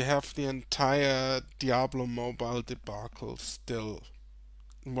have the entire Diablo mobile debacle still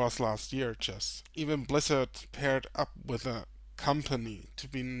was last year just. Even Blizzard paired up with a company to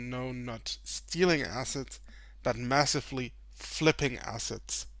be known not stealing assets, but massively flipping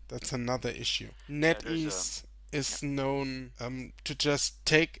assets. That's another issue. yeah. There's a NetEase yeah, is known to just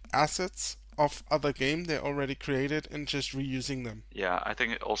take assets of other game they already created and just reusing them. yeah. I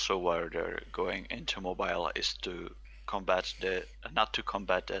think also where they're going into mobile is to combat the not to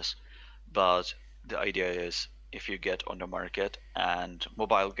combat this, but the idea is if you get on the market and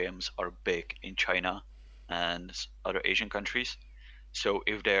mobile games are big in China and other Asian countries, so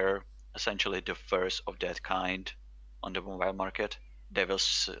if they're essentially the first of that kind on the mobile market, they will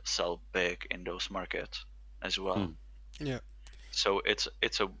sell big in those markets as well. Hmm. Yeah, So it's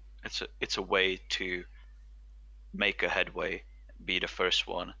a way to make a headway, be the first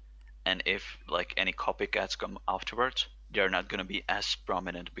one, and if like any copycats come afterwards, they're not gonna be as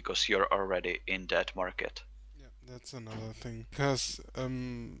prominent because you're already in that market. yeah, that's another thing. Because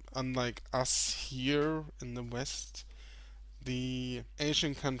unlike us here in the West, the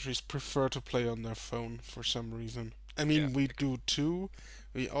Asian countries prefer to play on their phone for some reason. I Yeah. mean, we do too.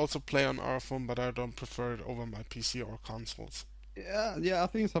 We also play on our phone, but I don't prefer it over my PC or consoles. Yeah. I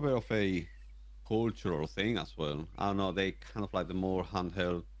think it's a bit of a cultural thing as well. I don't know. They kind of like the more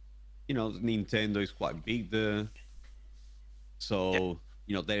handheld. Nintendo is quite big there, Yeah, so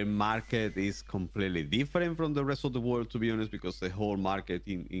their market is completely different from the rest of the world. To be honest, because the whole market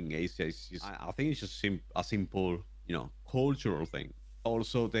in Asia is just, I think it's just a simple cultural thing.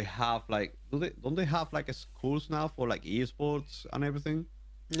 Also, they have like don't they have like a schools now for like esports and everything?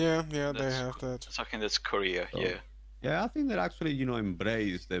 Yeah, yeah, they that's have that. something that's Korea. So Yeah, yeah, I think they actually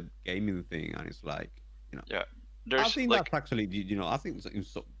embrace the gaming thing, and it's like you know yeah. I There's think that's like actually I think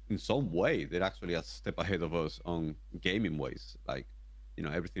in some way they're actually a step ahead of us on gaming ways, like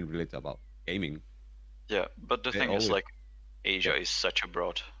everything related about gaming. yeah, but the They thing is always like yeah Asia is such a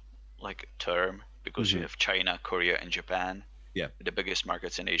broad like term because you hmm have China, Korea, and Japan, yeah the biggest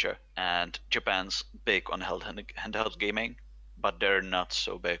markets in Asia. And Japan's big on handheld gaming, but they're not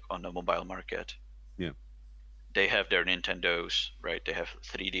so big on the mobile market. yeah they have their Nintendos, right? They have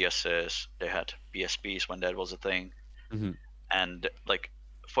 3DSs, they had PSPs when that was a thing, Mhm. and like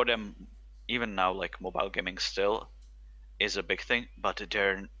for them, even now, like mobile gaming still is a big thing, but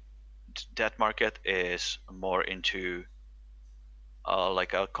that market is more into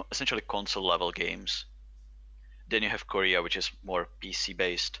like essentially console level games. Then you have Korea, which is more PC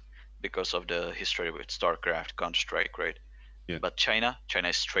based because of the history with StarCraft, Counter Strike, right? Yeah. But China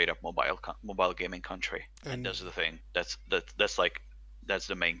is straight up mobile gaming country, and And that's the thing. That's like that's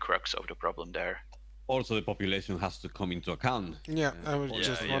the main crux of the problem there. Also, the population has to come into account. yeah, I was Also, Yeah,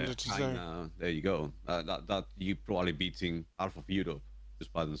 just yeah, wanted to say. China, there you go. That you probably beating half of Europe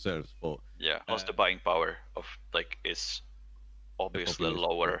just by themselves, but yeah. Plus, the uh, buying power of like is the obviously population. Yeah.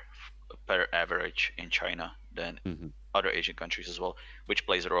 lower per average in China than Hmm. other Asian countries as well, which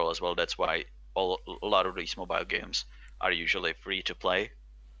plays a role as well. That's why a lot of these mobile games are usually free to play,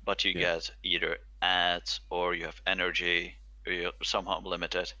 but you Yeah. get either ads or you have energy or you're somehow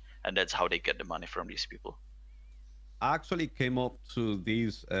limited, and that's how they get the money from these people. I actually came up to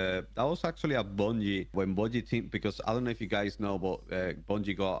this. That was actually a Bungie when Bungie team, because I don't know if you guys know, but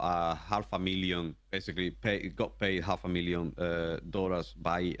Bungie got a half a million, basically got paid half a million dollars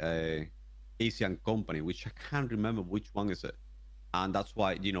by a Asian company, which I can't remember which one is it. And that's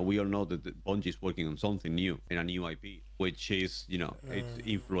why we all know that Bungie is working on something new in a new IP, which is it's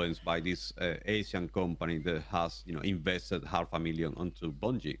influenced by this Asian company that has invested half a million onto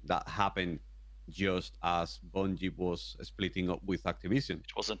Bungie. That happened just as Bungie was splitting up with Activision.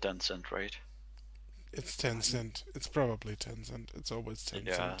 It wasn't Tencent, right? It's Tencent. It's probably Tencent. It's always Yeah,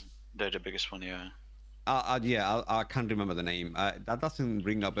 Tencent. they're the biggest one. Yeah. Yeah, I can't remember the name. That doesn't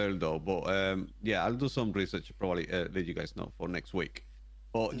ring a bell though. But yeah, I'll do some research. Probably let you guys know for next week.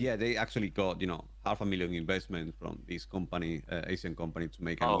 But Mm. yeah, they actually got half a million investment from this company, Asian company, to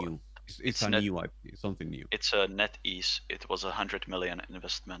make a Oh, new. It's it's a net. new IP, something new. It's a NetEase. It was 100 million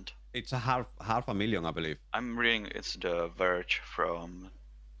investment. It's a half a million, I believe. I'm reading it's The Verge from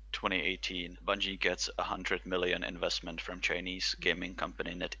 2018. Bungie gets 100 million investment from Chinese gaming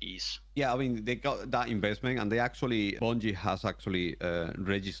company NetEase. Yeah, I mean they got that investment, and they actually Bungie has actually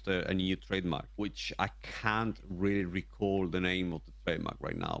registered a new trademark, which I can't really recall the name of the trademark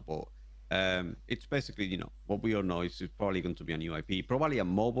right now, but it's basically what we all know is it's probably going to be a new IP, probably a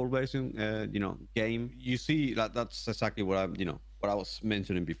mobile version, game. You see, that's exactly what what I was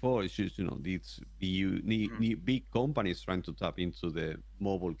mentioning before. It's just these new big companies trying to tap into the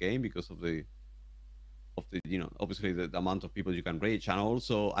mobile game because of the obviously the amount of people you can reach. And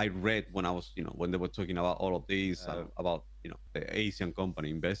also I read when I was when they were talking about all of these about the Asian company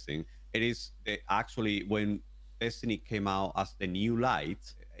investing, it is actually when Destiny came out as the new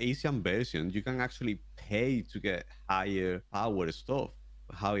light Asian version, you can actually pay to get higher power stuff,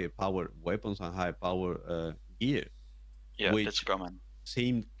 higher power weapons, and higher power gear, Yeah, that's which common.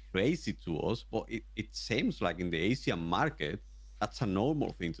 seemed crazy to us, but it seems like in the Asian market, that's a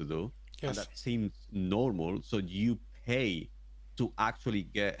normal thing to do. And Yes. that seems normal. So you pay to actually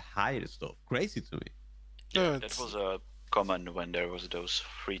get higher stuff. Crazy to me. Yeah, No, that it's was common when there was those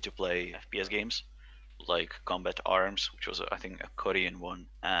free-to-play FPS games like Combat Arms, which was I think a Korean one,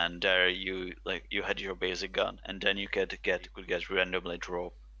 and there you had your basic gun, and then you could get randomly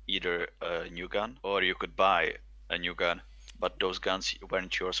drop either a new gun or you could buy a new gun, but those guns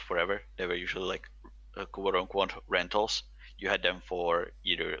weren't yours forever. They were usually like quote unquote rentals. You had them for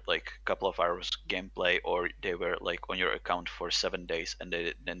either like a couple of hours gameplay or they were like on your account for 7 days and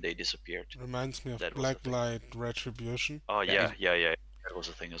then they disappeared. reminds me of That was the thing. Blacklight Retribution. Oh Yeah, yeah, yeah, yeah. That was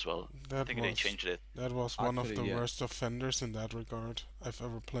a thing as well. I That think they was changed it. that was one of actually, the yeah. worst offenders in that regard I've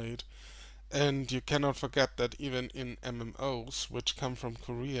ever played. And you cannot forget that even in MMOs, which come from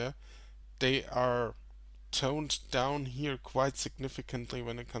Korea, they are toned down here quite significantly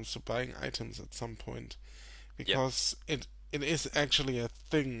when it comes to buying items at some point. Yeah, Because it is actually a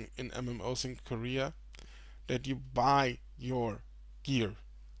thing in MMOs in Korea that you buy your gear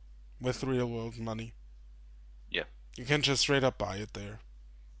with real world money. yeah, You can just straight up buy it there.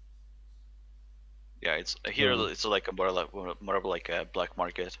 yeah. It's here. So It's like a more of like a black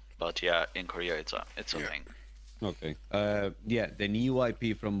market, but yeah, in Korea it's a Yeah. thing. okay. Yeah, the new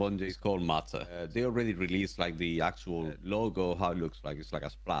IP from Bungie is called Matter. They already released like the actual logo, how it looks like. It's like a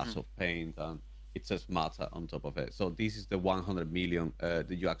splash Mhm. of paint, and it says Matter on top of it. So this is the 100 million that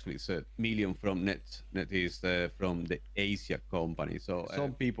you actually said. Million from Net is from the Asia company. So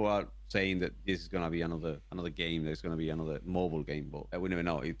some people are saying that this is gonna be another game. There's gonna be another mobile game, but we never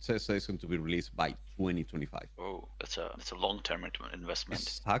know. It says it's going to be released by 2025. Oh, that's a long-term investment.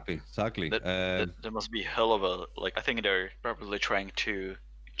 Exactly. That must be hell of a like. I think they're probably trying to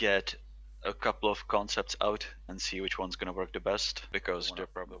get a couple of concepts out and see which one's going to work the best, because they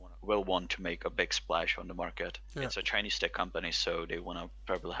probably will want to make a big splash on the market. Yeah. It's a Chinese tech company, so they want to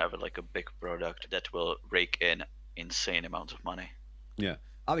probably have like a big product that will rake in insane amounts of money. Yeah,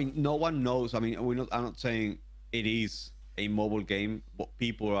 I mean, no one knows. I mean, we're not. I'm not saying it is a mobile game. What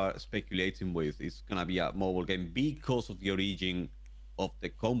people are speculating with is gonna be a mobile game because of the origin of the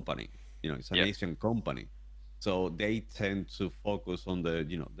company. It's an Yeah. Asian company, so they tend to focus on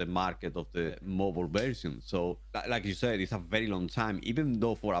the market of the mobile version. So, like you said, it's a very long time. Even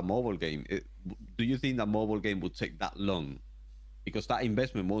though for a mobile game, do you think that mobile game would take that long? Because that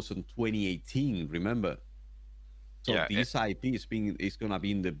investment was in 2018. Remember, so Yeah, this IP is gonna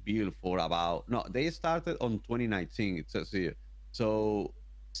be in the build for about no. They started on 2019. It says here. So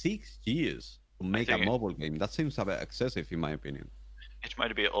 6 years to make a think mobile game. That seems a bit excessive, in my opinion. it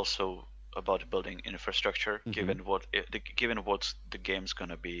might be also about building infrastructure, given what the game's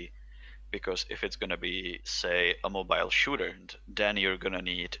gonna be. Because if it's gonna be, say, a mobile shooter, then you're gonna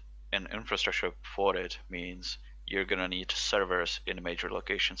need an infrastructure for it. Means you're gonna need servers in major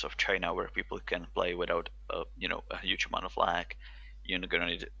locations of China where people can play without a huge amount of lag. You're gonna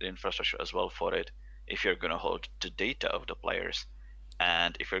need the infrastructure as well for it if you're gonna hold the data of the players,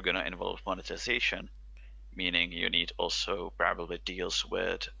 and if you're gonna involve monetization, meaning you need also probably deals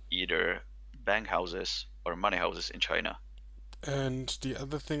with either bank houses or money houses in China. And the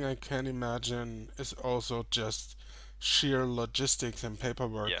other thing I can imagine is also just sheer logistics and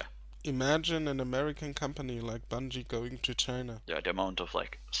paperwork. Yeah. Imagine an American company like Bungie going to China. Yeah, the amount of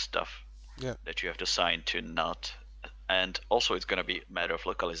like stuff Yeah. that you have to sign to not, and also it's gonna be a matter of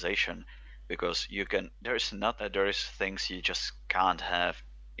localization, because there is things you just can't have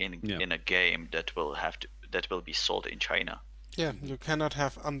in a game that will be sold in China. Yeah, you cannot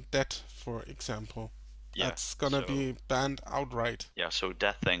have undead, for example. Yeah, That's gonna so- be banned outright. Yeah, so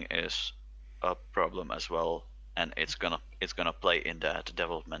that thing is a problem as well, and it's gonna play in that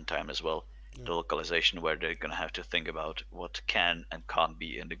development time as well. The localization, where they're gonna have to think about what can and can't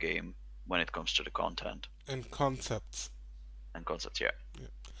be in the game when it comes to the content And concepts. and concepts. Yeah.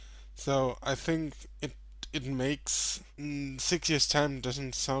 So I think it makes 6 years time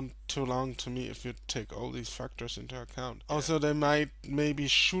doesn't sound too long to me if you take all these factors into account. Also, they might maybe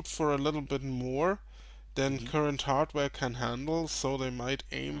shoot for a little bit more than current hardware can handle, so they might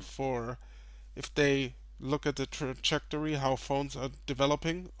aim for, if they look at the trajectory how phones are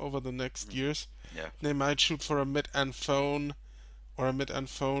developing over the next years, Yeah. they might shoot for a mid-end phone or a mid-end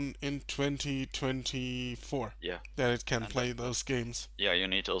phone in 2024 Yeah. that it can play those games. Yeah, you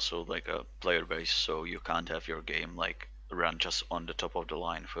need also like a player base, so you can't have your game like run just on the top of the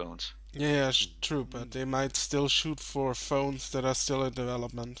line phones. Yeah, true, but they might still shoot for phones that are still in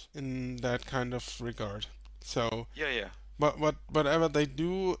development in that kind of regard. So, Yeah. whatever they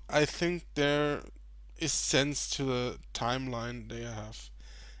do, I think there is sense to the timeline they have.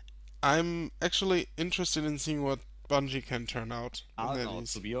 I'm actually interested in seeing what Bungie can turn out. I in don't that know.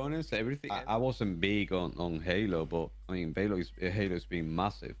 is- To be honest, everything. I wasn't big on Halo, but I mean, Halo is being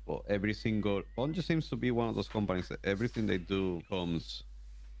massive. But every single Bungie seems to be one of those companies that everything they do comes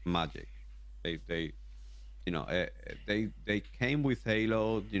magic. They they came with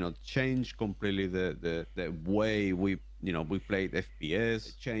Halo, changed completely the way we played FPS.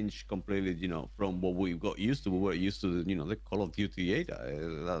 It changed completely, from what we got used to. We were used to the Call of Duty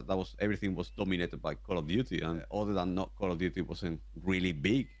era. That was everything was dominated by Call of Duty, and other than not Call of Duty wasn't really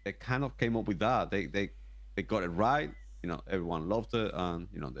big. They kind of came up with that. They got it right. Everyone loved it, and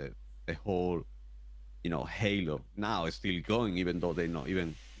the whole Halo now is still going, even though they're not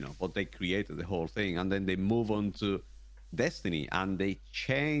even, but they created the whole thing. And then they move on to Destiny and they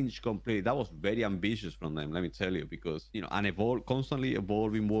change completely. That was very ambitious from them, let me tell you, because, an constantly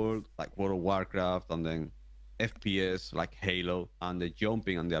evolving world like World of Warcraft, and then FPS like Halo, and the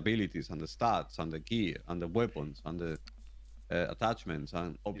jumping and the abilities and the stats and the gear and the weapons and the attachments.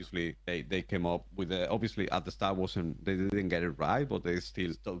 And obviously they came up with it. Obviously at the start wasn't, they didn't get it right, but they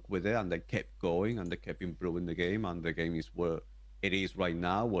still stuck with it and they kept going and they kept improving the game, and the game is where it is right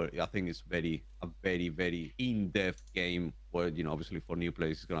now, where I think it's a very very in-depth game, where obviously for new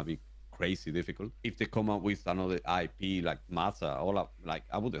players it's gonna be crazy difficult. If they come up with another IP like Mata,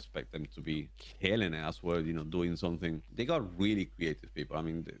 I would expect them to be killing it as well. Doing something. They got really creative people. I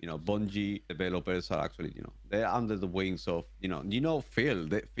mean, Bungie developers are actually, they're under the wings of, Phil.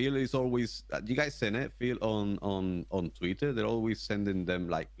 Phil is always. You guys send it, Phil on Twitter. They're always sending them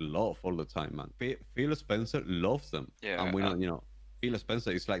like love all the time, man. Phil Spencer loves them, Yeah, and we know. Phil Spencer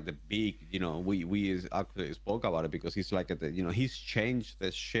is like the big, we actually spoke about it because he's like he's changed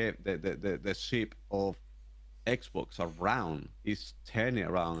the shape, the shape of Xbox around. He's turning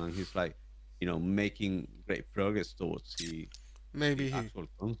around, and he's like making great progress towards the Maybe he actual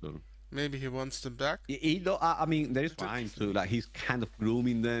console. maybe he wants them back. I mean, there is It's a trying to thing. like he's kind of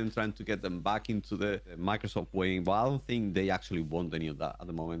grooming them, trying to get them back into the Microsoft wing, but I don't think they actually want any of that at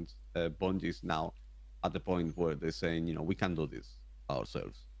the moment. Bungie is now at the point where they're saying, we can do this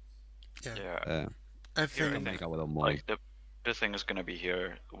ourselves. Yeah, Yeah, Uh, I here I and think think make our own money. like the thing is gonna be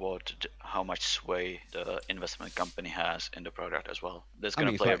here how much sway the investment company has in the product as well. That's I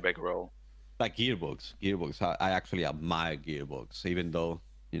gonna mean, it's play a big role. like Gearbox. I actually admire Gearbox, even though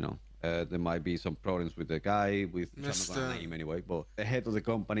there might be some problems with the guy, which I'm not gonna Mr. name anyway. But the head of the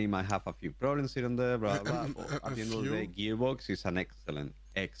company might have a few problems here and there, blah blah. But A at the end of the day, few. Gearbox is an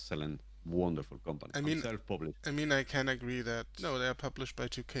excellent, wonderful company I and mean, self-published. I can agree that no, they are published by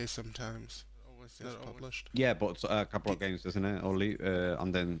 2K sometimes. Always self-published. Yeah, but a couple of games, isn't it? Only,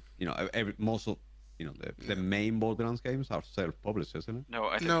 and then most of the Yeah. main Borderlands games are self-published, isn't it? No,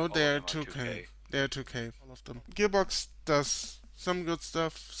 I think No, all of they're them are 2K. 2K. They're 2K. All of them. Gearbox does some good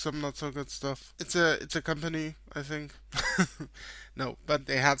stuff, some not so good stuff. It's a company, I think. No, but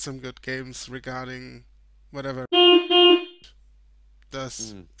they had some good games regarding whatever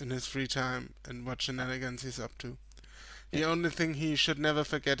does Mm. in his free time and what shenanigans he's up to. Yeah. The only thing he should never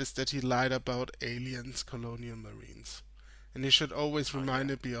forget is that he lied about aliens, colonial marines. And he should always Oh remind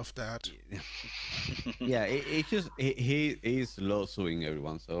yeah. me of that. Yeah, it's just he is lawsuing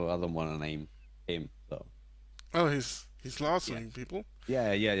everyone, so I don't want to name him. So Oh, he's yeah, lawsuing people.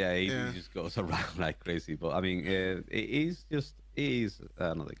 yeah. He Yeah. just goes around like crazy. But I mean, he's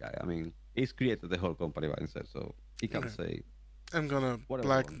another guy. I mean, he's created the whole company by himself, so he can Okay. say I'm gonna whatever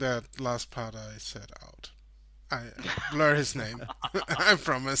he black wants. that last part I said out. I blur his name. I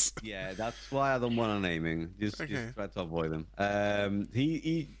promise. Yeah, that's why I don't want to name him. Just Okay. try to avoid him.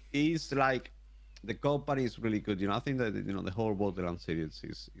 He's like the company is really good. I think that the whole Borderlands series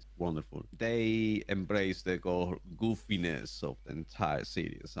is wonderful. They embrace the goofiness of the entire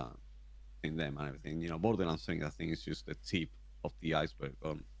series and in them and everything. Borderlands 3, I think, is just the tip of the iceberg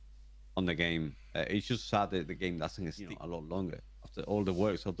on the game. It's just sad that the game doesn't stick a lot longer after all the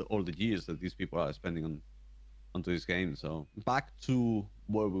works of all the years that these people are spending onto this game. So back to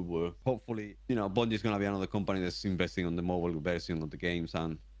where we were. Hopefully, Bungie is gonna be another company that's investing on the mobile version of the games,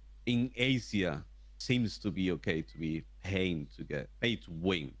 and in Asia seems to be okay to be paying to get pay to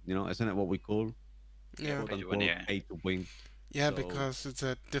win. Isn't it what we call Yeah, Yeah. quote pay to win, unquote yeah. pay to win? Yeah, So because it's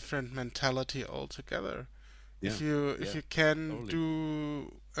a different mentality altogether. yeah, If yeah, you can totally.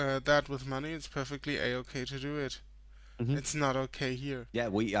 do that with money, it's perfectly a-okay to do it. Hmm. It's not okay here. Yeah,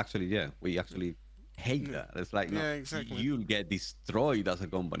 we actually hate Yeah, that. It's like no, yeah, exactly. you'll get destroyed as a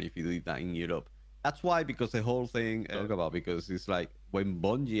company if you do that in Europe. That's why, because the whole thing talk about, because it's like when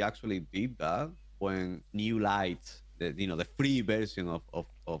Bungie actually did that, when New Light, the free version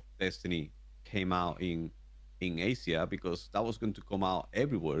of Destiny came out in Asia, because that was going to come out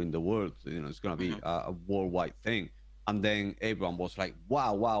everywhere in the world. It's going to be Hmm. a worldwide thing. And then everyone was like,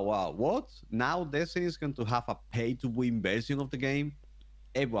 wow, wow, wow, what? Now Destiny is going to have a pay to win version of the game?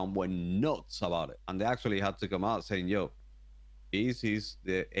 Everyone went nuts about it. And they actually had to come out saying, yo, this is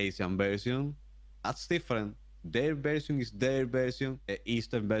the Asian version. That's different. Their version is their version. The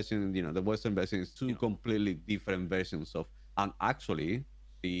Eastern version, the Western version is two completely different versions of. And actually,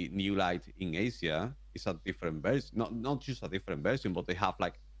 the New Light in Asia is a different version. Not just a different version, but they have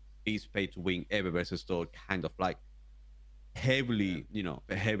like this pay to win every versus store kind of like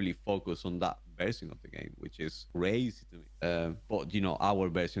heavily focused on that version of the game, which is crazy to me. But our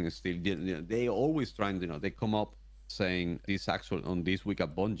version is still. They always trying. They come up saying this actual on this week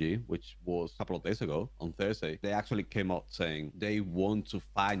at Bungie, which was a couple of days ago on Thursday. They actually came out saying they want to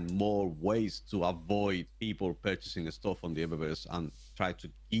find more ways to avoid people purchasing stuff on the Eververse and try to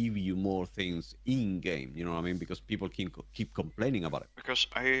give you more things in game. You know what I mean? Because people keep complaining about it. Because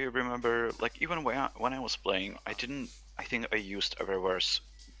I remember, like, even when I was playing, I didn't. I think I used Eververse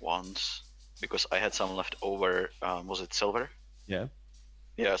once because I had some left over. Was it silver? Yeah.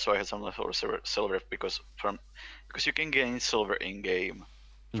 Yeah, so I had some leftover silver because you can gain silver in game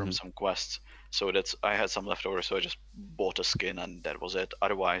from Mhm. some quests. So I had some leftover, so I just bought a skin and that was it.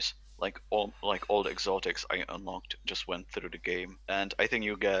 Otherwise, all the exotics I unlocked just went through the game, and I think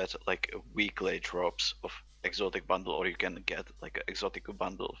you get like weekly drops of exotic bundle, or you can get like an exotic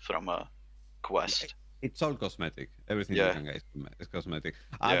bundle from a quest. It's all cosmetic. Everything you Yeah, can get is cosmetic.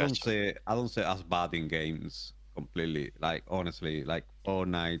 I yeah, don't say as bad in games completely. Like honestly, like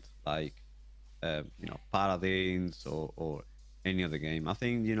Fortnite, like Paladins or any other game. I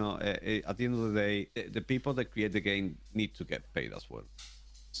think at the end of the day, the people that create the game need to get paid as well.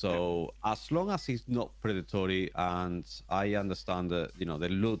 Yeah. So as long as it's not predatory, and I understand that the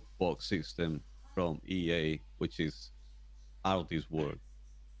loot box system from EA, which is out of this world.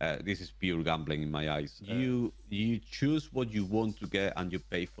 This is pure gambling in my eyes. You choose what you want to get and you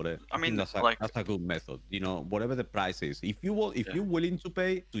pay for it. I I think mean, like, that's a good method. Whatever the price is, if yeah, you're willing to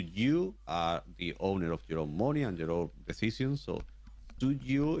pay, to you are the owner of your own money and your own decisions. So to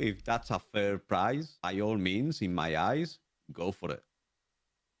you, if that's a fair price, by all means, in my eyes, go for it.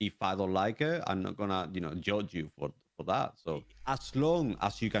 If I don't like it, I'm not gonna, judge you for that. So as long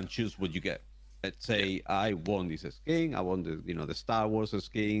as you can choose what you get. Let's yeah, say I want this skin, I want the Star Wars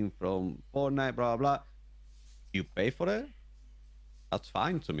skin from Fortnite, blah blah blah. You pay for it, that's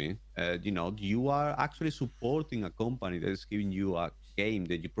fine to me. You are actually supporting a company that is giving you a game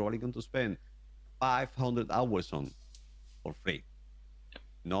that you're probably going to spend 500 hours on for free,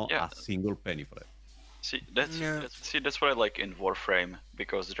 not yeah. a single penny for it. See, that's Yeah. that's what I like in Warframe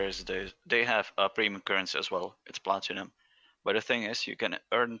because they have a premium currency as well. It's platinum, but the thing is, you can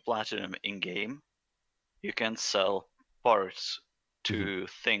earn platinum in game. You can sell parts Mm-hmm. to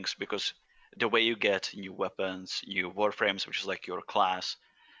things because the way you get new weapons, new Warframes, which is like your class,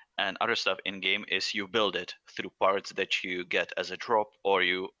 and other stuff in game is you build it through parts that you get as a drop, or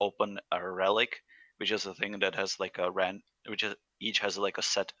you open a relic, which is a thing that has like a which is each has like a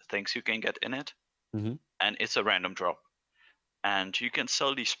set things you can get in it, Mm-hmm. and it's a random drop. And you can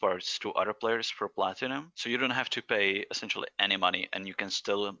sell these parts to other players for platinum, so you don't have to pay essentially any money, and you can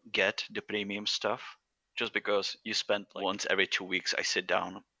still get the premium stuff. Just because you spend like once every 2 weeks, I sit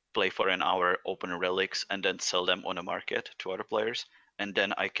down, play for an hour, open relics, and then sell them on the market to other players, and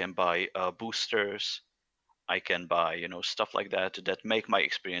then I can buy boosters. I can buy stuff like that that make my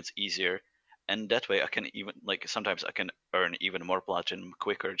experience easier, and that way I can even like sometimes I can earn even more platinum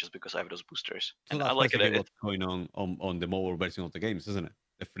quicker just because I have those boosters, So and I that's like it. basically what's going on the mobile version of the games, isn't it?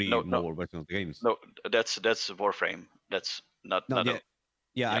 The free No, no, mobile version of the games. no, that's Warframe. That's No, not yeah, a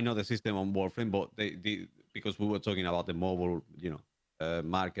yeah, yeah, I know the system on Warframe, but they because we were talking about the mobile,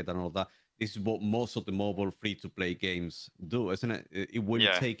 market and all that. This is what most of the mobile free-to-play games do, isn't it? It will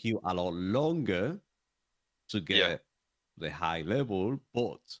yeah, take you a lot longer to yeah, get the high level,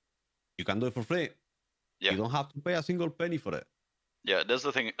 but you can do it for free. yeah, You don't have to pay a single penny for it. yeah. That's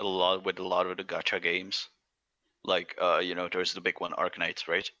the thing a lot of the gacha games. Like there's the big one, Arknights,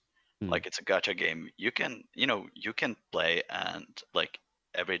 right? Hmm. Like it's a gacha game. You can play and like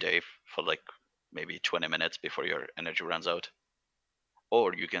every day for like maybe 20 minutes before your energy runs out,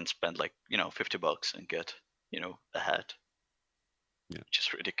 or you can spend like $50 and get a hat, Yeah. which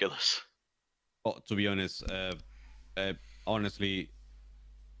is ridiculous. But to be honest, uh, honestly,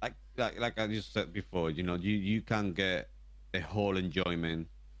 like I just said before, you can get the whole enjoyment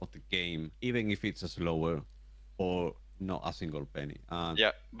of the game, even if it's a slower or not a single penny. And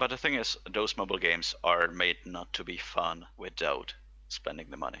Yeah, but the thing is, those mobile games are made not to be fun without spending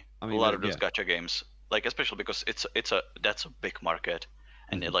the money. I A mean, lot of those yeah, gacha games, like especially because it's a that's a big market,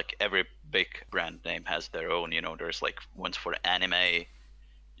 and mhm. like every big brand name has their own. There's like ones for anime,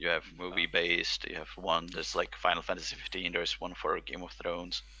 you have movie based, you have one that's like Final Fantasy 15. There's one for Game of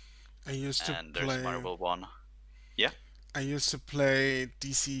Thrones, I used to and there's play. Marvel one. Yeah, I used to play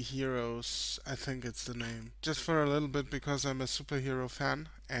DC Heroes, I think it's the name, just for a little bit because I'm a superhero fan.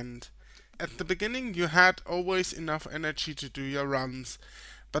 And at the beginning, you had always enough energy to do your runs,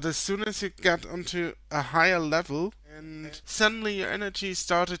 but as soon as you got onto a higher level, and suddenly your energy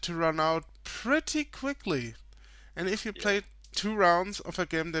started to run out pretty quickly. And if you yeah, played 2 rounds of a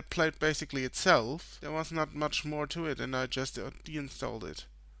game that played basically itself, there was not much more to it, and I just deinstalled it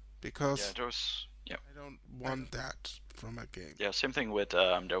yeah. because Those yeah. I don't want that from a game. Yeah, same thing with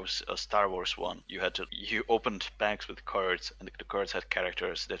there was a Star Wars one. You opened packs with cards, and the cards had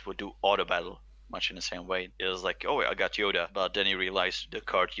characters that would do auto battle, much in the same way. It was like, oh, I got Yoda, but then you realize the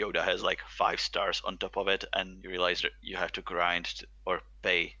card Yoda has like 5 stars on top of it, and you realize that you have to or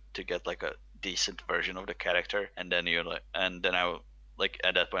pay to get like a decent version of the character, and then you're like, and then like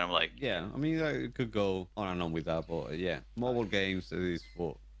at that point I'm like, Yeah, I mean, it could go on and on with that, but yeah, mobile games is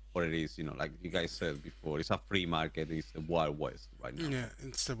what it is. Like you guys said before, it's a free market. It's the wild west right now Yeah,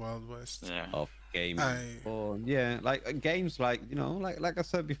 it's the Wild West. yeah, of gaming. I Or yeah, like games like like I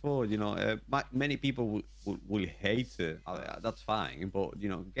said before, many people will hate it. That's fine, but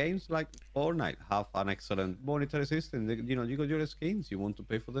games like Fortnite have an excellent monetary system. You got your skins. You want to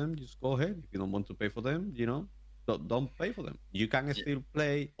pay for them, just go ahead. If you don't want to pay for them, don't pay for them. You can yeah, still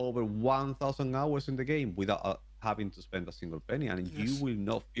play over 1,000 hours in the game without having to spend a single penny, and you yes. will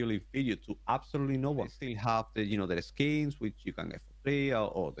not feel inferior to absolutely no one. They still have the skins which you can get for free,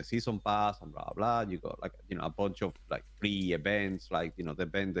 or the season pass and blah blah. You got like a bunch of like free events, like the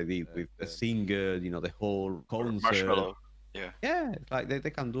event they did with the singer, the whole Or concert. Marshmallow. Yeah. Yeah, like they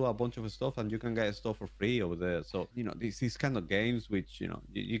can do a bunch of stuff and you can get stuff for free over there. So this is kind of games which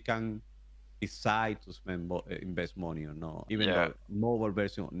you can decide to invest money or not, even Yeah. though mobile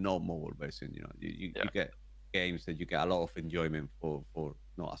version or no mobile version, Yeah. you get games that you get a lot of enjoyment for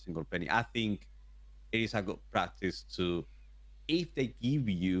not a single penny. I think it is a good practice to, if they give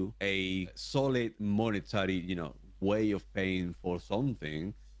you a solid monetary, way of paying for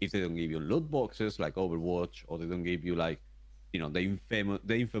something, if they don't give you loot boxes like Overwatch, or they don't give you like, the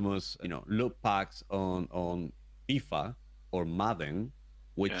infamous, loot packs on FIFA or Madden,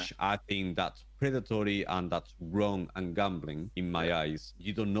 Yeah. which I think that's predatory and that's wrong and gambling in my Yeah. eyes.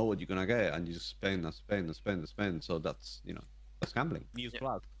 You don't know what you're gonna get, and you just spend and spend and spend and spend. So that's gambling. News Yeah.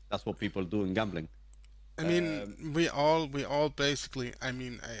 flash. That's what people do in gambling. I mean, Um, we all basically. I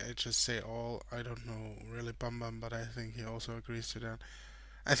mean, I just say all. I don't know really Bum Bum, but I think he also agrees to that.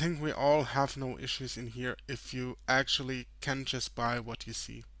 I think we all have no issues in here if you actually can just buy what you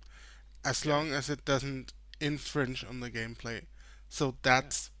see, as Yeah. long as it doesn't infringe on the gameplay. So yeah.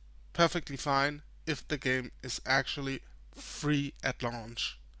 that's perfectly fine if the game is actually free at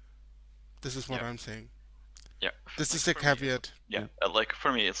launch. This is what Yeah. I'm saying. Yeah. This Like is a for me, caveat. yeah. Yeah. Like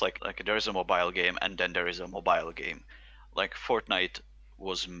for me, it's like there is a mobile game and then there is a mobile game. Like Fortnite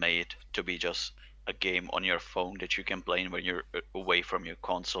was made to be just a game on your phone that you can play when you're away from your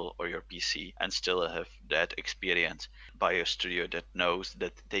console or your PC and still have that experience by a studio that knows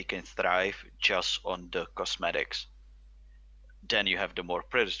that they can thrive just on the cosmetics. Then you have the more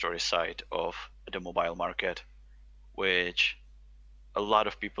predatory side of the mobile market, which a lot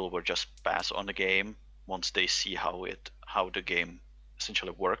of people will just pass on the game once they see how the game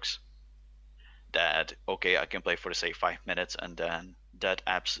essentially works. That okay, I can play for say 5 minutes and then that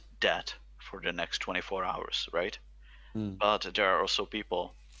app's dead for the next 24 hours, right? Mm. But there are also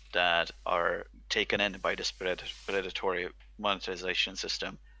people that are taken in by this predatory monetization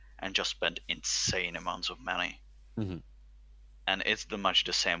system and just spend insane amounts of money. Mm-hmm. And it's much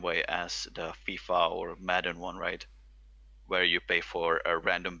the same way as the FIFA or Madden one, right? Where you pay for a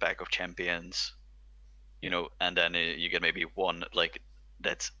random pack of champions, Yeah. and then you get maybe one like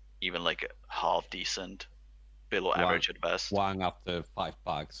that's even like half decent, below one average at best. one after 5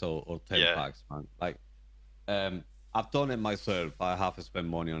 packs or 10 Yeah. packs, man. Like, um I've done it myself. I have spent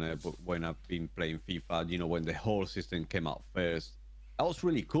money on it, but when I've been playing FIFA, when the whole system came out first, that was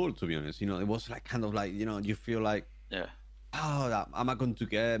really cool, to be honest. It was like kind of like, you feel like, Yeah. oh, am I going to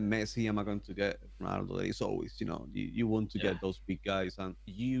get Messi? Am I going to get Ronaldo? It's always, you want to Yeah. get those big guys, and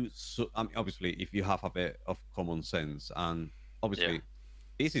I mean, obviously, if you have a bit of common sense, and Yeah. obviously,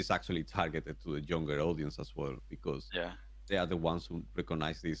 this is actually targeted to the younger audience as well, because Yeah. they are the ones who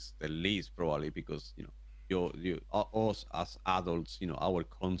recognize this the least, probably, because us as adults, our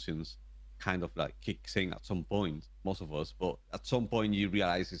conscience kind of like kicks in at some point, most of us, but at some point you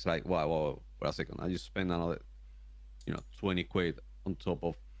realize it's like, wow, wait a second, I just spent another 20 quid on top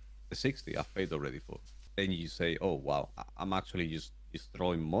of the 60 I've paid already for. Then you say, oh wow, I'm actually just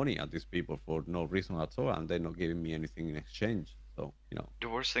throwing money at these people for no reason at all, and they're not giving me anything in exchange. So The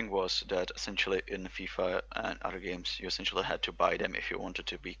worst thing was that essentially in FIFA and other games, you essentially had to buy them if you wanted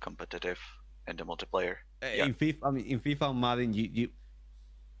to be competitive in the multiplayer. Yeah. in FIFA, I mean, in FIFA and Madden,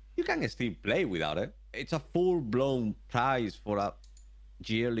 you can still play without it. It's a full blown price for a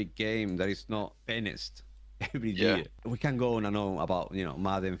yearly game that is not finished every Yeah. year. We can go on and on about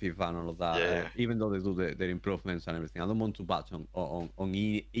Madden, FIFA, and all of that. Yeah. Even though they do their improvements and everything, I don't want to batch on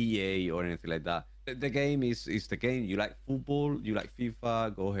EA or anything like that. The game is the game. You like football, you like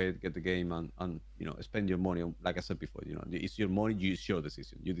FIFA. Go ahead, get the game, and spend your money on. Like I said before, it's your money. It's your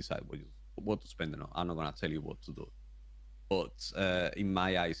decision. You decide what to spend it on. I'm not gonna tell you what to do. But in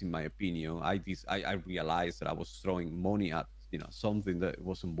my eyes, in my opinion, I realized that I was throwing money at something that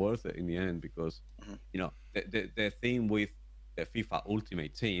wasn't worth it in the end, because Mhm. the thing with the FIFA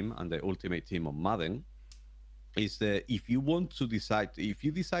Ultimate Team and the Ultimate Team on Madden is that if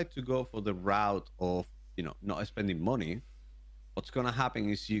you decide to go for the route of not spending money, what's gonna happen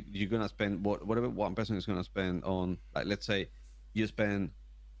is you're gonna spend whatever one person is gonna spend on, like, let's say you spend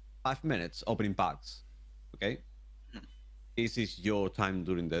 5 minutes opening packs, okay? Mhm. This is your time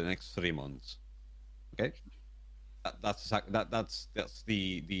during the next 3 months. Okay, that's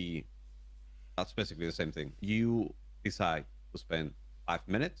the that's basically the same thing. You decide to spend 5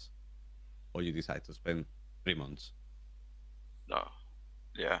 minutes, or you decide to spend 3 months No.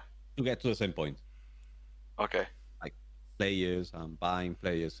 Yeah. to get to the same point. Okay. Like players and buying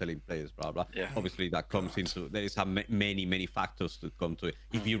players, selling players, blah blah. Yeah. Obviously, that comes God. into there is many factors to come to it.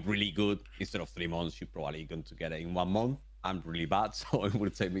 If you're really good, instead of 3 months, you're probably going to get it in 1 month. I'm really bad, so it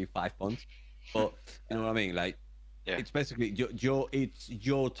would take me 5 months. But you know what I mean? Like Yeah. it's basically it's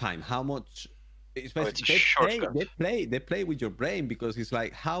your time. How much? It's Oh, it's a basically shortcut. they play with your brain because it's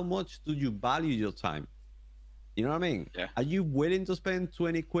like how much do you value your time? You know what I mean? Yeah. Are you willing to spend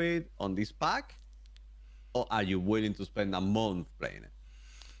 20 quid on this pack, or are you willing to spend a month playing it?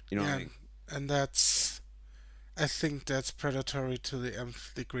 You know what I Yeah, mean? and that's I think that's predatory to the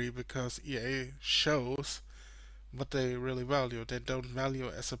nth degree because EA shows what they really value. They don't value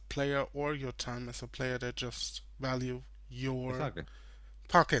as a player or your time as a player. They just value your Exactly.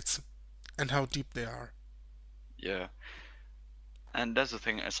 pockets and how deep they are. Yeah. And that's the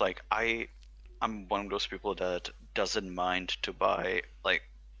thing. It's like I'm one of those people that doesn't mind to buy like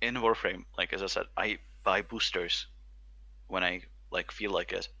in Warframe. Like as I said, I buy boosters when I like feel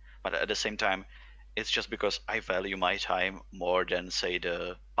like it. But at the same time, it's just because I value my time more than say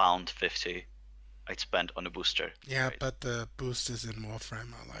the pound 50 I'd spend on a booster, Yeah, right? but the boosters in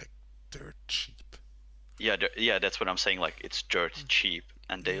Warframe are like dirt cheap. Yeah, yeah, that's what I'm saying. Like it's dirt cheap,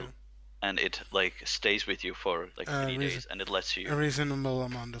 and they Yeah, and it like stays with you for like a 3 days, and it lets you. reasonable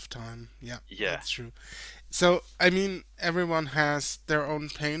amount of time. Yeah, Yeah, that's true. So I mean, everyone has their own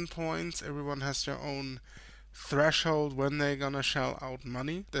pain points. Everyone has their own threshold when they're gonna shell out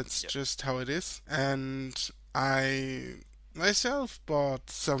money. That's yeah, just how it is. And I myself bought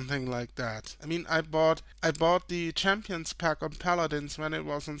something like that. I mean, I bought the Champions pack on Paladins when it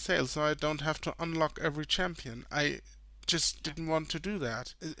was on sale, so I don't have to unlock every champion. I just yeah. didn't want to do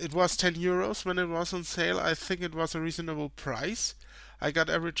that. It was 10 euros when it was on sale. I think it was a reasonable price. I got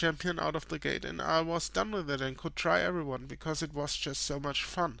every champion out of the gate and I was done with it and could try everyone because it was just so much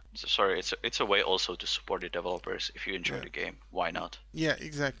fun. Sorry, it's a way also to support the developers. If you enjoy Yeah. the game, why not? Yeah,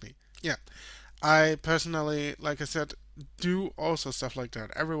 exactly. Yeah. I personally, like I said, do also stuff like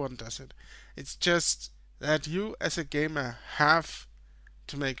that. Everyone does it. It's just that you, as a gamer, have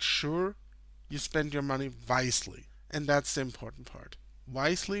to make sure you spend your money wisely. And that's the important part.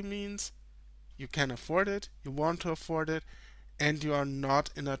 Wisely means you can afford it, you want to afford it, and you are not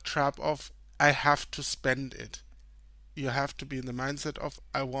in a trap of, I have to spend it. You have to be in the mindset of,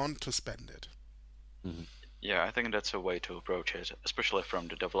 I want to spend it. Mhm. Yeah, I think that's a way to approach it, especially from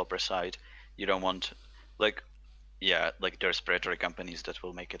the developer side. You don't want, like, yeah, like there's predatory companies that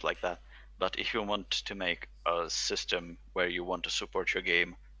will make it like that. But if you want to make a system where you want to support your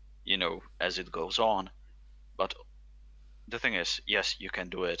game, as it goes on, but the thing is, yes, you can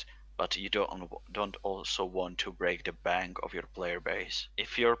do it, but you don't also want to break the bank of your player base.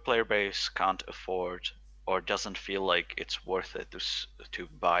 If your player base can't afford or doesn't feel like it's worth it to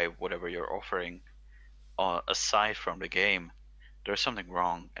buy whatever you're offering, aside from the game, there's something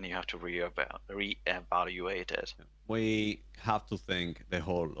wrong, and you have to reevaluate it. We have to thank the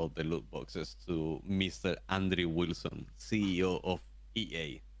whole of the loot boxes to Mr. Andrew Wilson, CEO of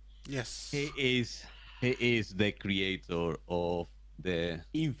EA. He Yes. is he is the creator of the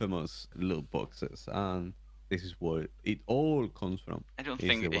infamous loot boxes, and this is where it all comes from. I don't He's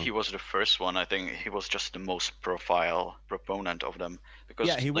the think one. he was the first one. I think he was just the most profile proponent of them Yeah,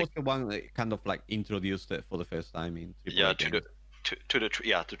 because, he was like, the one that kind of like introduced it for the first time in yeah, AAA to the games.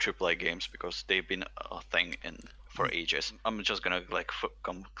 to AAA games because they've been a thing in for ages. I'm just gonna like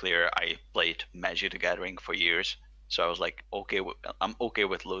come clear. I played Magic the Gathering for years, so I was like, I'm okay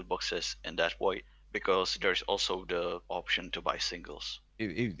with loot boxes in that way because there's also the option to buy singles.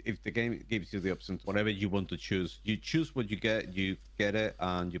 If the game gives you the option to whatever you want to choose, you choose what you get it,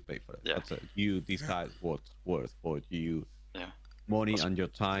 and you pay for it. Yeah, That's it. You Yeah. decide what's worth for you yeah, money plus, and your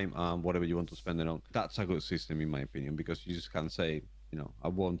time and whatever you want to spend it on. That's a good system in my opinion because you just can't say, I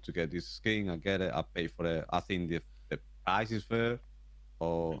want to get this skin, I get it, I pay for it. I think the price is fair,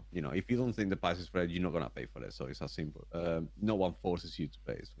 or if you don't think the price is fair, you're not gonna pay for it. So it's as simple. No one forces you to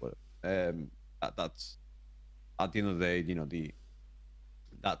pay as well. That's at the end of the day,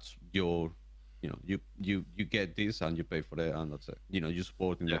 that's your you get this and you pay for it, and that's it. You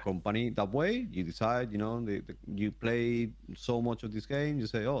supporting the yeah, company that way. You decide, you play so much of this game, you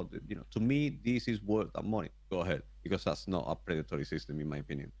say, oh, to me this is worth that money. Go ahead, because that's not a predatory system in my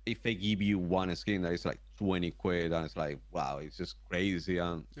opinion. If they give you one skin that is like 20 quid and it's like, wow, it's just crazy,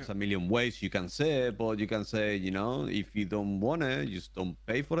 and Yeah. there's a million ways you can say it, but you can say, if you don't want it, you just don't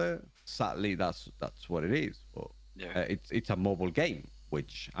pay for it. Sadly, that's what it is. But yeah, it's a mobile game,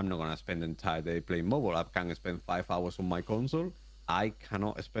 which I'm not gonna spend the entire day playing mobile. I can spend 5 hours on my console. I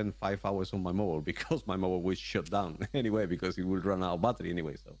cannot spend 5 hours on my mobile because my mobile will shut down anyway because it will run out of battery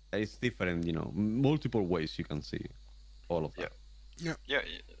anyway. So it's different, multiple ways you can see it. all of Yeah. that. Yeah. Yeah,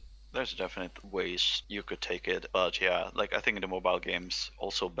 there's definite ways you could take it, but yeah, like I think the mobile games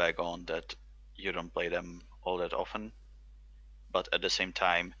also bag on that you don't play them all that often, but at the same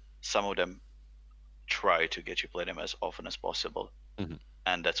time, some of them try to get you play them as often as possible, Mhm.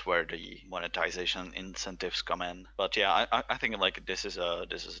 and that's where the monetization incentives come in. But yeah, I think like this is a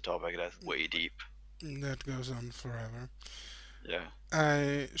topic that's way deep. That goes on forever. Yeah.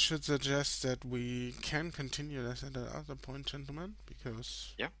 I should suggest that we can continue this at another point, gentlemen,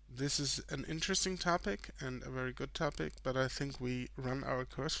 because Yeah. this is an interesting topic and a very good topic, but I think we run our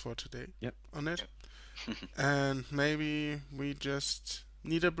course for today Yep. on it. Yep. And maybe we just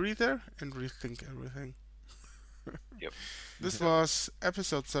need a breather and rethink everything. Yep. This Yep. was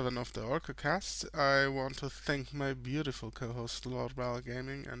episode 7 of the Orcocast. I want to thank my beautiful co-hosts Lord Val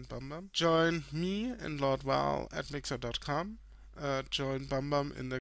Gaming and BumBum. Join me and Lord Val at mixer.com. Join BumBum in the